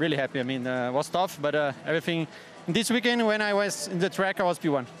 I'm really happy. I mean, it was tough, but everything. This weekend, when I was in the track, I was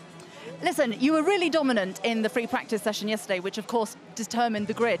P1. Listen, you were really dominant in the free practice session yesterday, which of course determined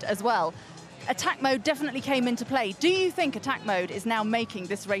the grid as well. Attack mode definitely came into play. Do you think attack mode is now making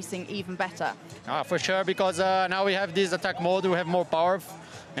this racing even better? For sure, because now we have this attack mode, we have more power.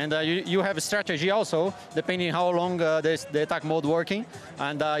 And you have a strategy also, depending how long the attack mode working.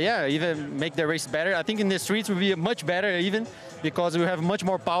 And yeah, even make the race better. I think in the streets will be much better even, because we have much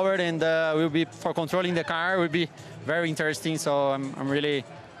more power, and will be for controlling the car will be very interesting. So I'm really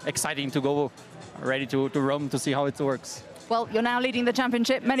excited to go ready to Rome to see how it works. Well, you're now leading the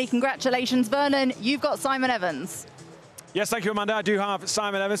championship. Many congratulations. Vernon, you've got Simon Evans. Yes, thank you, Amanda. I do have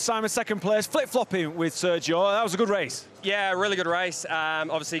Simon Evans. Simon, second place, flip-flopping with Sergio. That was a good race. Yeah, really good race.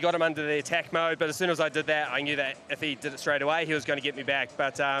 Obviously got him under the attack mode, but as soon as I did that, I knew that if he did it straight away, he was going to get me back.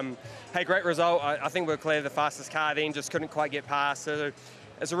 But hey, great result. I think we were clearly the fastest car then, just couldn't quite get past. So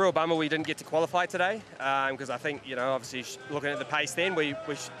it's a real bummer we didn't get to qualify today, because I think, you know, obviously looking at the pace then, we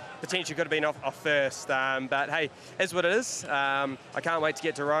potentially could have been off first. But hey, it's what it is. I can't wait to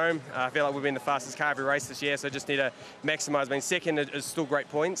get to Rome. I feel like we've been the fastest car every race this year, so I just need to maximise. I mean, second is still great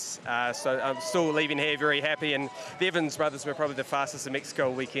points, so I'm still leaving here very happy. And the Evans brothers were probably the fastest in Mexico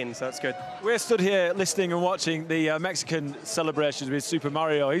all weekend, so it's good. We're stood here listening and watching the Mexican celebrations with Super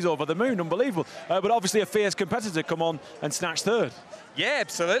Mario. He's over the moon, unbelievable. But obviously a fierce competitor come on and snatch third. Yeah,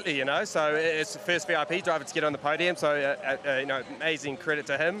 absolutely, you know, so it's the first VIP driver to get on the podium, so, you know, amazing credit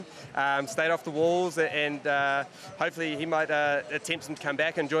to him. Stayed off the walls, and hopefully he might attempt to come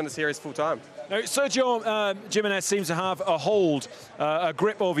back and join the series full time. Now, Sergio Jimenez seems to have a hold, a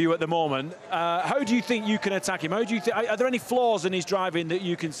grip over you at the moment. How do you think you can attack him? How do you are there any flaws in his driving that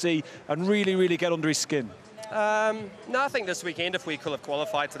you can see and really get under his skin? No, I think this weekend, if we could have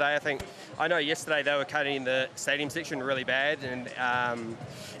qualified today, I know yesterday they were cutting the stadium section really bad,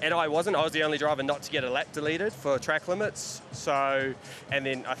 and I wasn't. I was the only driver not to get a lap deleted for track limits. So, and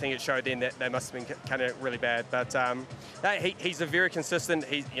then I think it showed then that they must have been cutting it really bad. But he's a very consistent.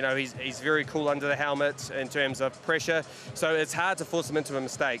 He's very cool under the helmet in terms of pressure. So it's hard to force him into a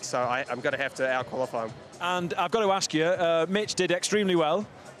mistake. So I'm going to have to out-qualify him. And I've got to ask you, Mitch did extremely well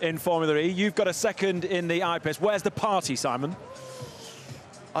in Formula E. You've got a second in the I-PACE. Where's the party, Simon?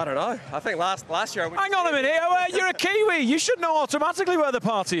 I don't know. I think last year... Hang on a minute. You're a Kiwi. You should know automatically where the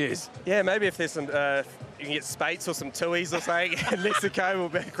party is. Yeah, maybe if there's some... you can get Spates or some Tui's or something, and Mexico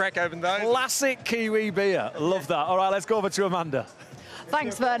will crack open those. Classic Kiwi beer. Love that. All right, let's go over to Amanda.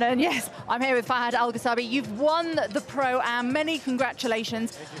 Thanks, Vernon. Yes, I'm here with Fahad Al-Ghasabi. You've won the Pro-Am. Many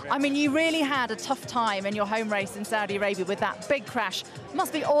congratulations. I mean, you really had a tough time in your home race in Saudi Arabia with that big crash.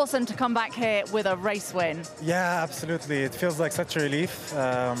 Must be awesome to come back here with a race win. Yeah, absolutely. It feels like such a relief.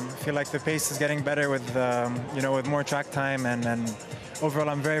 I feel like the pace is getting better with, with more track time, and overall,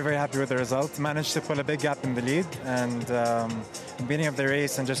 I'm very happy with the result. Managed to pull a big gap in the lead, and beginning of the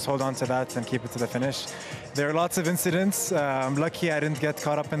race, and just hold on to that and keep it to the finish. There are lots of incidents. I'm lucky I didn't get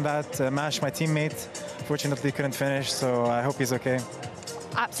caught up in that. Mash, my teammate, fortunately couldn't finish, so I hope he's okay.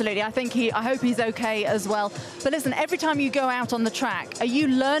 Absolutely. I hope he's okay as well. But listen, every time you go out on the track, are you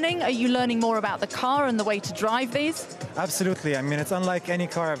learning? Are you learning more about the car and the way to drive these? Absolutely. I mean, it's unlike any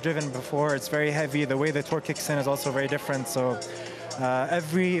car I've driven before. It's very heavy. The way the torque kicks in is also very different. So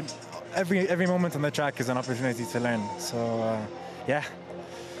every moment on the track is an opportunity to learn. So yeah.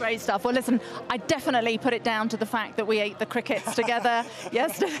 Great stuff. Well, listen, I definitely put it down to the fact that we ate the crickets together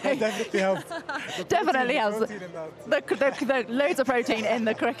yesterday. Definitely helps. Definitely helps. The loads of protein in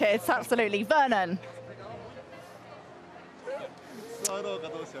the crickets, absolutely. Vernon.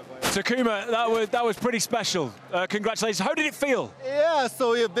 Takuma, that was pretty special. Congratulations. How did it feel? Yeah,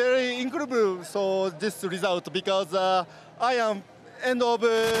 so yeah, very incredible. So this result, because I am end of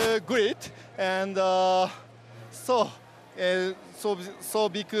grid, and so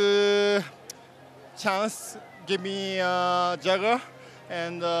big chance give me Jaguar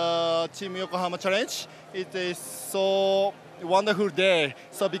and Team Yokohama Challenge. It is so wonderful day.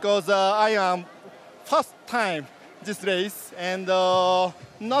 So because I am first time this race, and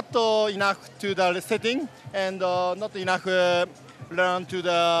not enough to the setting, and not enough learn to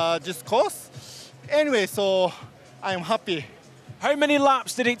this course. Anyway, so I am happy. How many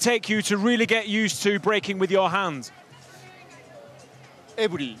laps did it take you to really get used to braking with your hands?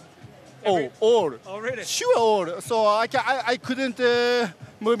 All. Oh, really? Sure, all. So I couldn't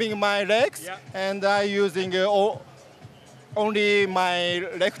moving my legs, yeah. And I using only my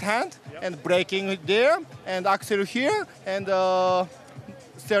left hand, yeah. And braking there, and axle here, and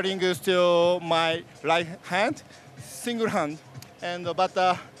steering still my right hand, single hand, and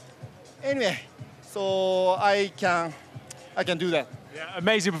but anyway, so I can do that. Yeah,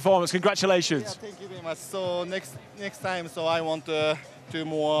 amazing performance. Congratulations. Yeah, thank you very much. So next time, so I want to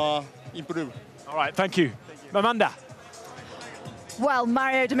more improve. All right, thank you. Amanda. Well,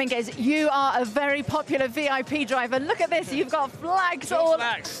 Mario Dominguez, you are a very popular VIP driver. Look at this, you've got flags all...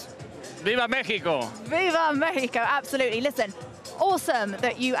 Flags. Viva Mexico. Viva Mexico, absolutely. Listen, awesome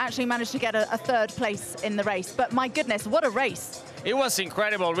that you actually managed to get a third place in the race, but my goodness, what a race. It was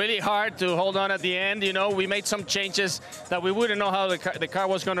incredible, really hard to hold on at the end. You know, we made some changes that we wouldn't know how the car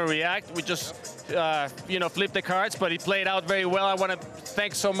was going to react. We just, flipped the cards, but it played out very well. I want to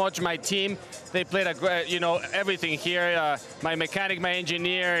thank so much my team. They played a great, everything here. My mechanic, my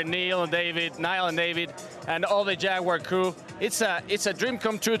engineer, Niall and David, and all the Jaguar crew. It's a dream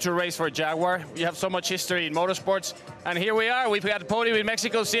come true to race for Jaguar. You have so much history in motorsports. And here we are. We've got a podium in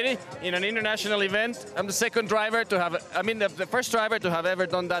Mexico City in an international event. I'm the second driver to have, the first driver to have ever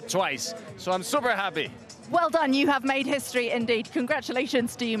done that twice. So I'm super happy. Well done. You have made history indeed.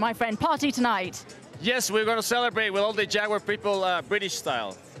 Congratulations to you, my friend. Party tonight. Yes, we're going to celebrate with all the Jaguar people, British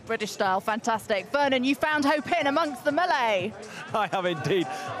style. British style, fantastic. Vernon, you found hope in amongst the melee. I have indeed.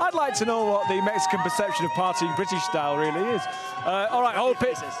 I'd like to know what the Mexican perception of partying British style really is. All right, Hope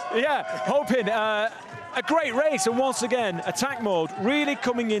in. Yeah, Hope in. A great race, and once again, attack mode really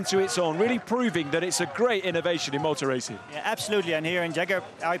coming into its own, really proving that it's a great innovation in motor racing. Yeah, absolutely, and here in Jaguar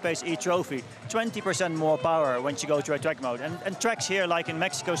I-PACE eTROPHY, 20% more power once you go to attack mode. And tracks here, like in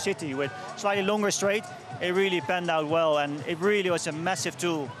Mexico City, with slightly longer straight, it really panned out well, and it really was a massive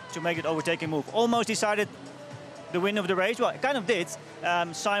tool to make it overtaking move. Almost decided the win of the race. Well, it kind of did.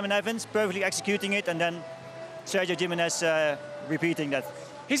 Simon Evans perfectly executing it, and then Sergio Jimenez repeating that.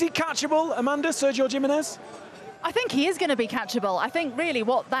 Is he catchable, Amanda, Sergio Jimenez? I think he is going to be catchable. I think really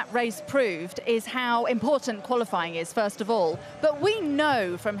what that race proved is how important qualifying is, first of all. But we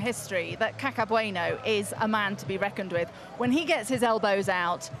know from history that Caca Bueno is a man to be reckoned with. When he gets his elbows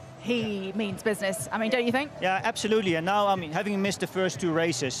out, he means business. I mean, don't you think? Yeah, absolutely. And now, I mean, having missed the first two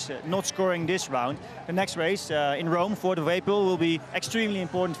races, not scoring this round, the next race in Rome, 4th of April, will be extremely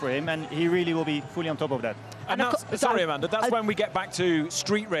important for him, and he really will be fully on top of that. And that's, sorry, Amanda, that's when we get back to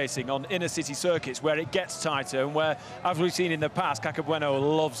street racing on inner city circuits, where it gets tighter and where, as we've seen in the past, Caca Bueno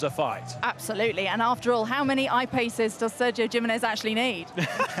loves a fight. Absolutely. And after all, how many I-PACEs does Sergio Jimenez actually need?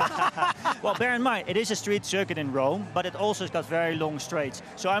 Well, bear in mind, it is a street circuit in Rome, but it also has got very long straights.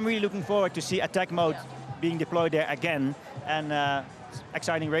 So I'm really looking forward to see attack mode being deployed there again, and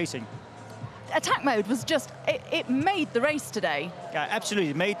exciting racing. Attack mode was just, it made the race today. Yeah,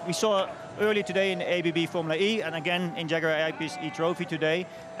 absolutely. We saw earlier today in the ABB Formula E, and again in Jaguar I-PACE eTROPHY today.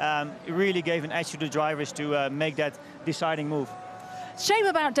 It really gave an edge to the drivers to make that deciding move. Shame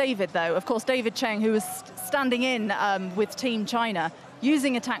about David, though. Of course, David Cheng, who was standing in with Team China,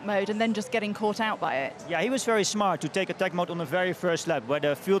 using attack mode and then just getting caught out by it. Yeah, he was very smart to take attack mode on the very first lap, where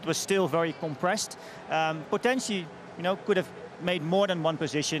the field was still very compressed. Potentially, you know, could have made more than one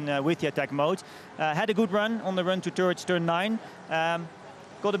position with the attack mode. Had a good run on the run to turn 9.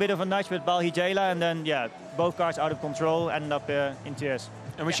 Got a bit of a nudge with Balhijela, and then, yeah, both cars out of control, ended up in tears.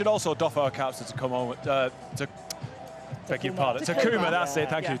 And we should also doff our caps to Takuma, beg your pardon. Takuma, that's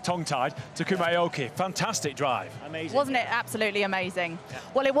it, thank you, tongue-tied. Takuma Aoki, fantastic drive. Amazing. Wasn't it absolutely amazing? Yeah.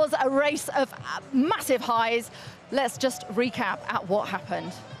 Well, it was a race of massive highs. Let's just recap at what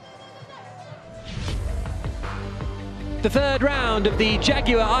happened. The third round of the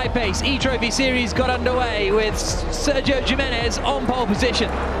Jaguar I-PACE eTROPHY series got underway with Sergio Jimenez on pole position.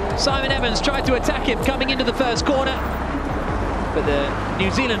 Simon Evans tried to attack him coming into the first corner, but the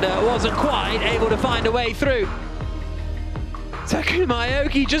New Zealander wasn't quite able to find a way through. Takuma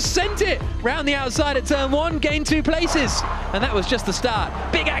Aoki just sent it round the outside at turn 1, gained 2 places, and that was just the start.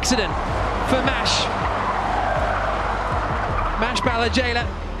 Big accident for Mash Balhijela,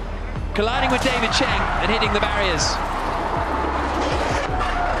 colliding with David Cheng and hitting the barriers.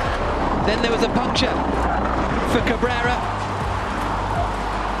 Then there was a puncture for Cabrera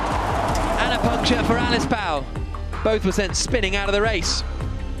and a puncture for Alice Powell. Both were sent spinning out of the race.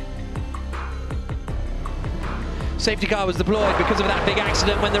 Safety car was deployed because of that big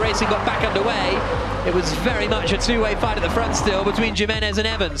accident. When the racing got back underway, it was very much a two-way fight at the front still between Jimenez and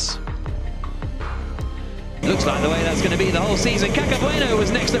Evans. Looks like the way that's going to be the whole season. Caca Bueno was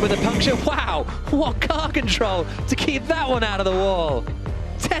next up with a puncture. Wow, what car control to keep that one out of the wall.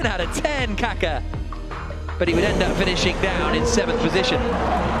 10 out of 10, Caca. But he would end up finishing down in 7th position.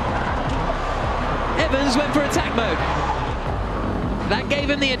 Evans went for attack mode. That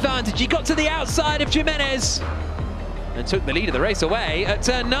gave him the advantage. He got to the outside of Jimenez and took the lead of the race away at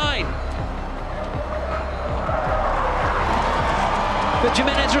turn 9. But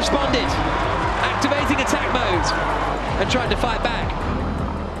Jimenez responded, activating attack mode, and tried to fight back.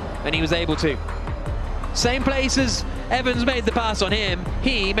 And he was able to. Same place as Evans made the pass on him,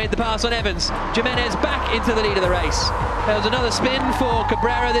 he made the pass on Evans. Jimenez back into the lead of the race. There was another spin for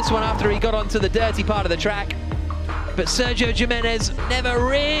Cabrera, this one after he got onto the dirty part of the track. But Sergio Jimenez never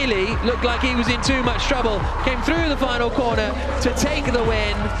really looked like he was in too much trouble. Came through the final corner to take the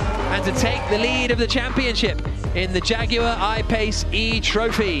win and to take the lead of the championship in the Jaguar I-PACE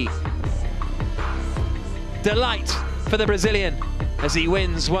eTROPHY. Delight for the Brazilian as he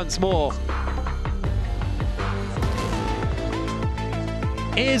wins once more.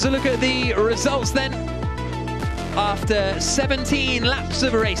 Here's a look at the results then. After 17 laps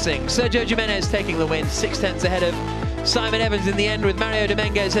of racing, Sergio Jimenez taking the win, 6/10 ahead of Simon Evans in the end, with Mario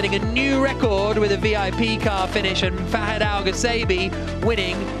Dominguez setting a new record with a VIP car finish and Fahad Al-Ghassabi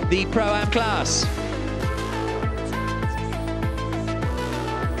winning the Pro-Am class.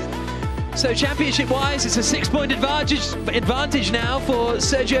 So championship-wise, it's a 6-point advantage now for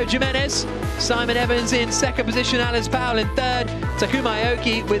Sergio Jimenez. Simon Evans in 2nd position, Alice Powell in 3rd. Takuma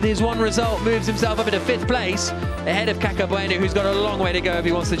Aoki, with his one result, moves himself up into 5th place, ahead of Caca Bueno, who's got a long way to go if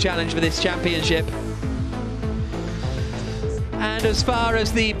he wants to challenge for this championship. And as far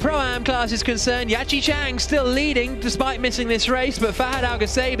as the Pro-Am class is concerned, Yachi Chang still leading despite missing this race, but Fahad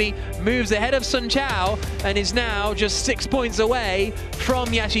Al-Ghassabi moves ahead of Sun Chao and is now just 6 points away from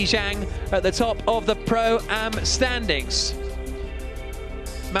Yachi Chang at the top of the Pro-Am standings.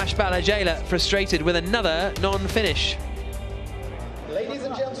 Mashbala Jayla frustrated with another non-finish. Ladies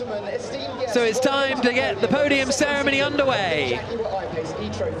and gentlemen, esteemed guests, so it's time to get the podium ceremony underway. Jaguar I-PACE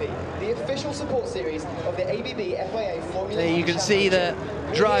eTROPHY, the official support series of the ABB FIA Formula There you One can see the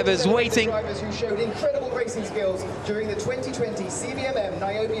drivers waiting. Drivers who showed incredible racing skills during the 2020 CBMM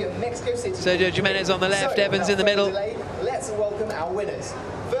Niobe Mexico City. Sergio Jimenez on the left, Evans in the middle. Delay, let's welcome our winners.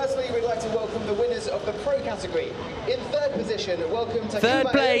 Firstly, we'd like to welcome the winners of the Pro category. In third position, welcome to third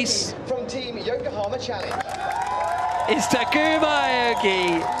place from Team Yokohama Challenge. It's Takuma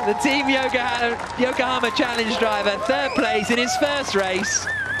Aoki, the Team Yokohama Challenge driver, third place in his first race.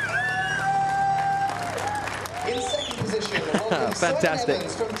 In second position, welcome fantastic. Simon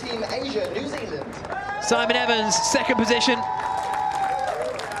Evans from Team Asia, New Zealand. Simon Evans, second position.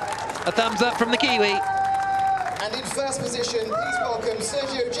 A thumbs up from the Kiwi. And in first position, please welcome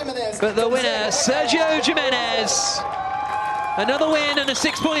Sergio Jimenez. But the winner, Sergio Jimenez. Another win and a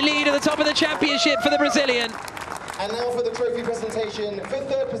 6-point lead at the top of the championship for the Brazilian. And now for the trophy presentation. For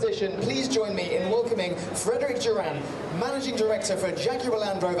third position, please join me in welcoming Frederic Duran, Managing Director for Jaguar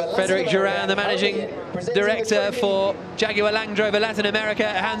Land Rover. Frederic Duran, the Managing Director for Jaguar Land Rover Latin America,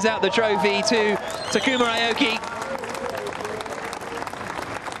 hands out the trophy to Takuma Aoki.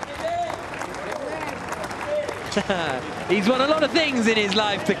 He's won a lot of things in his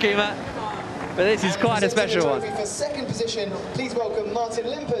life, Takuma, but this is quite a special one. For second position, please welcome Martin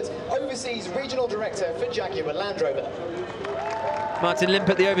Limpert, Overseas Regional Director for Jaguar Land Rover. Martin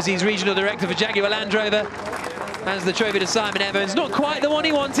Limpert, the Overseas Regional Director for Jaguar Land Rover, hands the trophy to Simon Evans. Not quite the one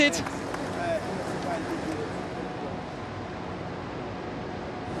he wanted.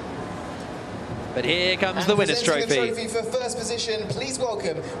 But here comes the winner's trophy. The trophy for first position, please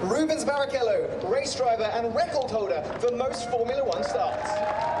welcome Rubens Barrichello, race driver and record holder for most Formula One starts.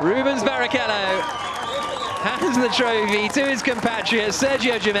 Rubens Barrichello hands the trophy to his compatriot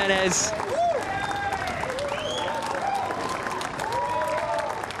Sergio Jimenez.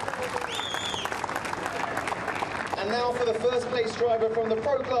 And now for the first place driver from the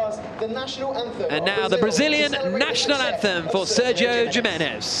Pro class, the national anthem. And now the Brazilian national anthem for Sergio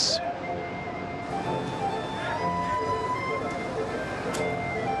Jimenez.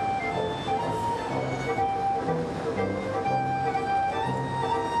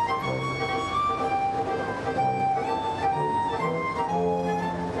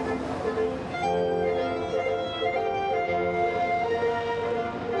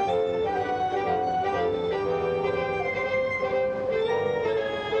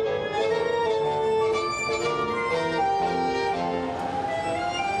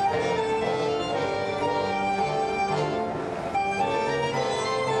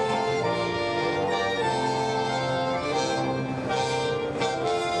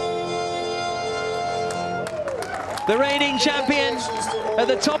 The reigning champion at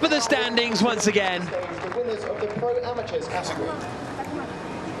the top of the standings once again. The winners of the Pro Amateurs category.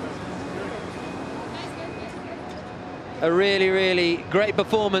 A really, really great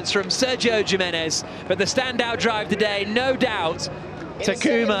performance from Sergio Jimenez, but the standout drive today, no doubt,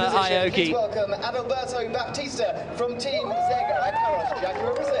 Takuma Aoki. Please welcome Adalberto Baptista from Team Zeg Icaros,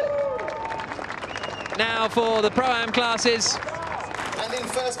 Jaguar Brazil. Now for the Pro-Am classes. And in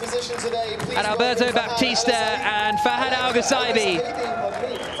first position today, please Adalberto Baptista and Fahad Al-Ghassabi,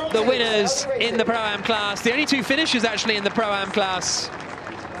 the winners in the Pro-Am class. The only two finishers actually in the Pro-Am class.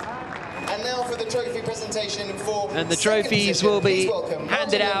 And now for the trophy presentation for and the trophies will be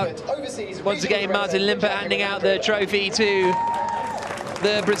handed out. Once again, Martin Limpert handing out the trophy to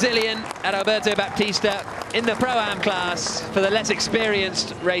the Brazilian Adalberto Baptista in the Pro-Am class for the less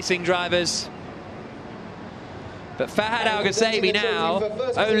experienced racing drivers. But Fahad Al-Ghassabi now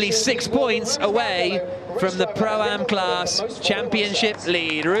only 6 points away from the Pro-Am class championship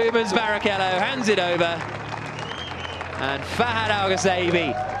lead. Rubens Barrichello hands it over. And Fahad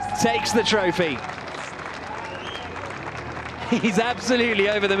Al-Ghassabi takes the trophy. He's absolutely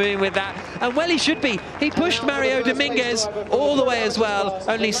over the moon with that. And well, he should be. He pushed Mario Dominguez all the way as well.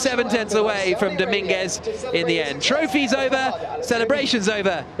 Only 7/10 away from Dominguez in the end. Trophy's over, celebration's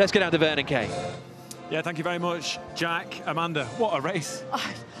over. Let's go down to Vernon Kay. Yeah, thank you very much, Jack. Amanda, what a race.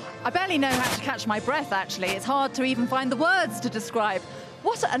 I barely know how to catch my breath, actually. It's hard to even find the words to describe.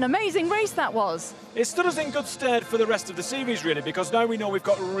 What an amazing race that was. It stood us in good stead for the rest of the series, really, because now we know we've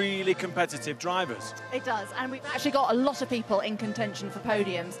got really competitive drivers. It does, and we've actually got a lot of people in contention for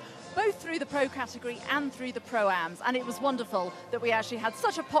podiums. both through the Pro category and through the Pro-Ams, and it was wonderful that we actually had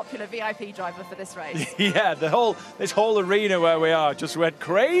such a popular VIP driver for this race. Yeah, this whole arena where we are just went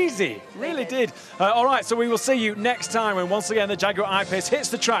crazy. Really did. All right, so we will see you next time when once again the Jaguar I-PACE hits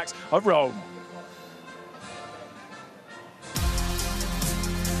the tracks of Rome.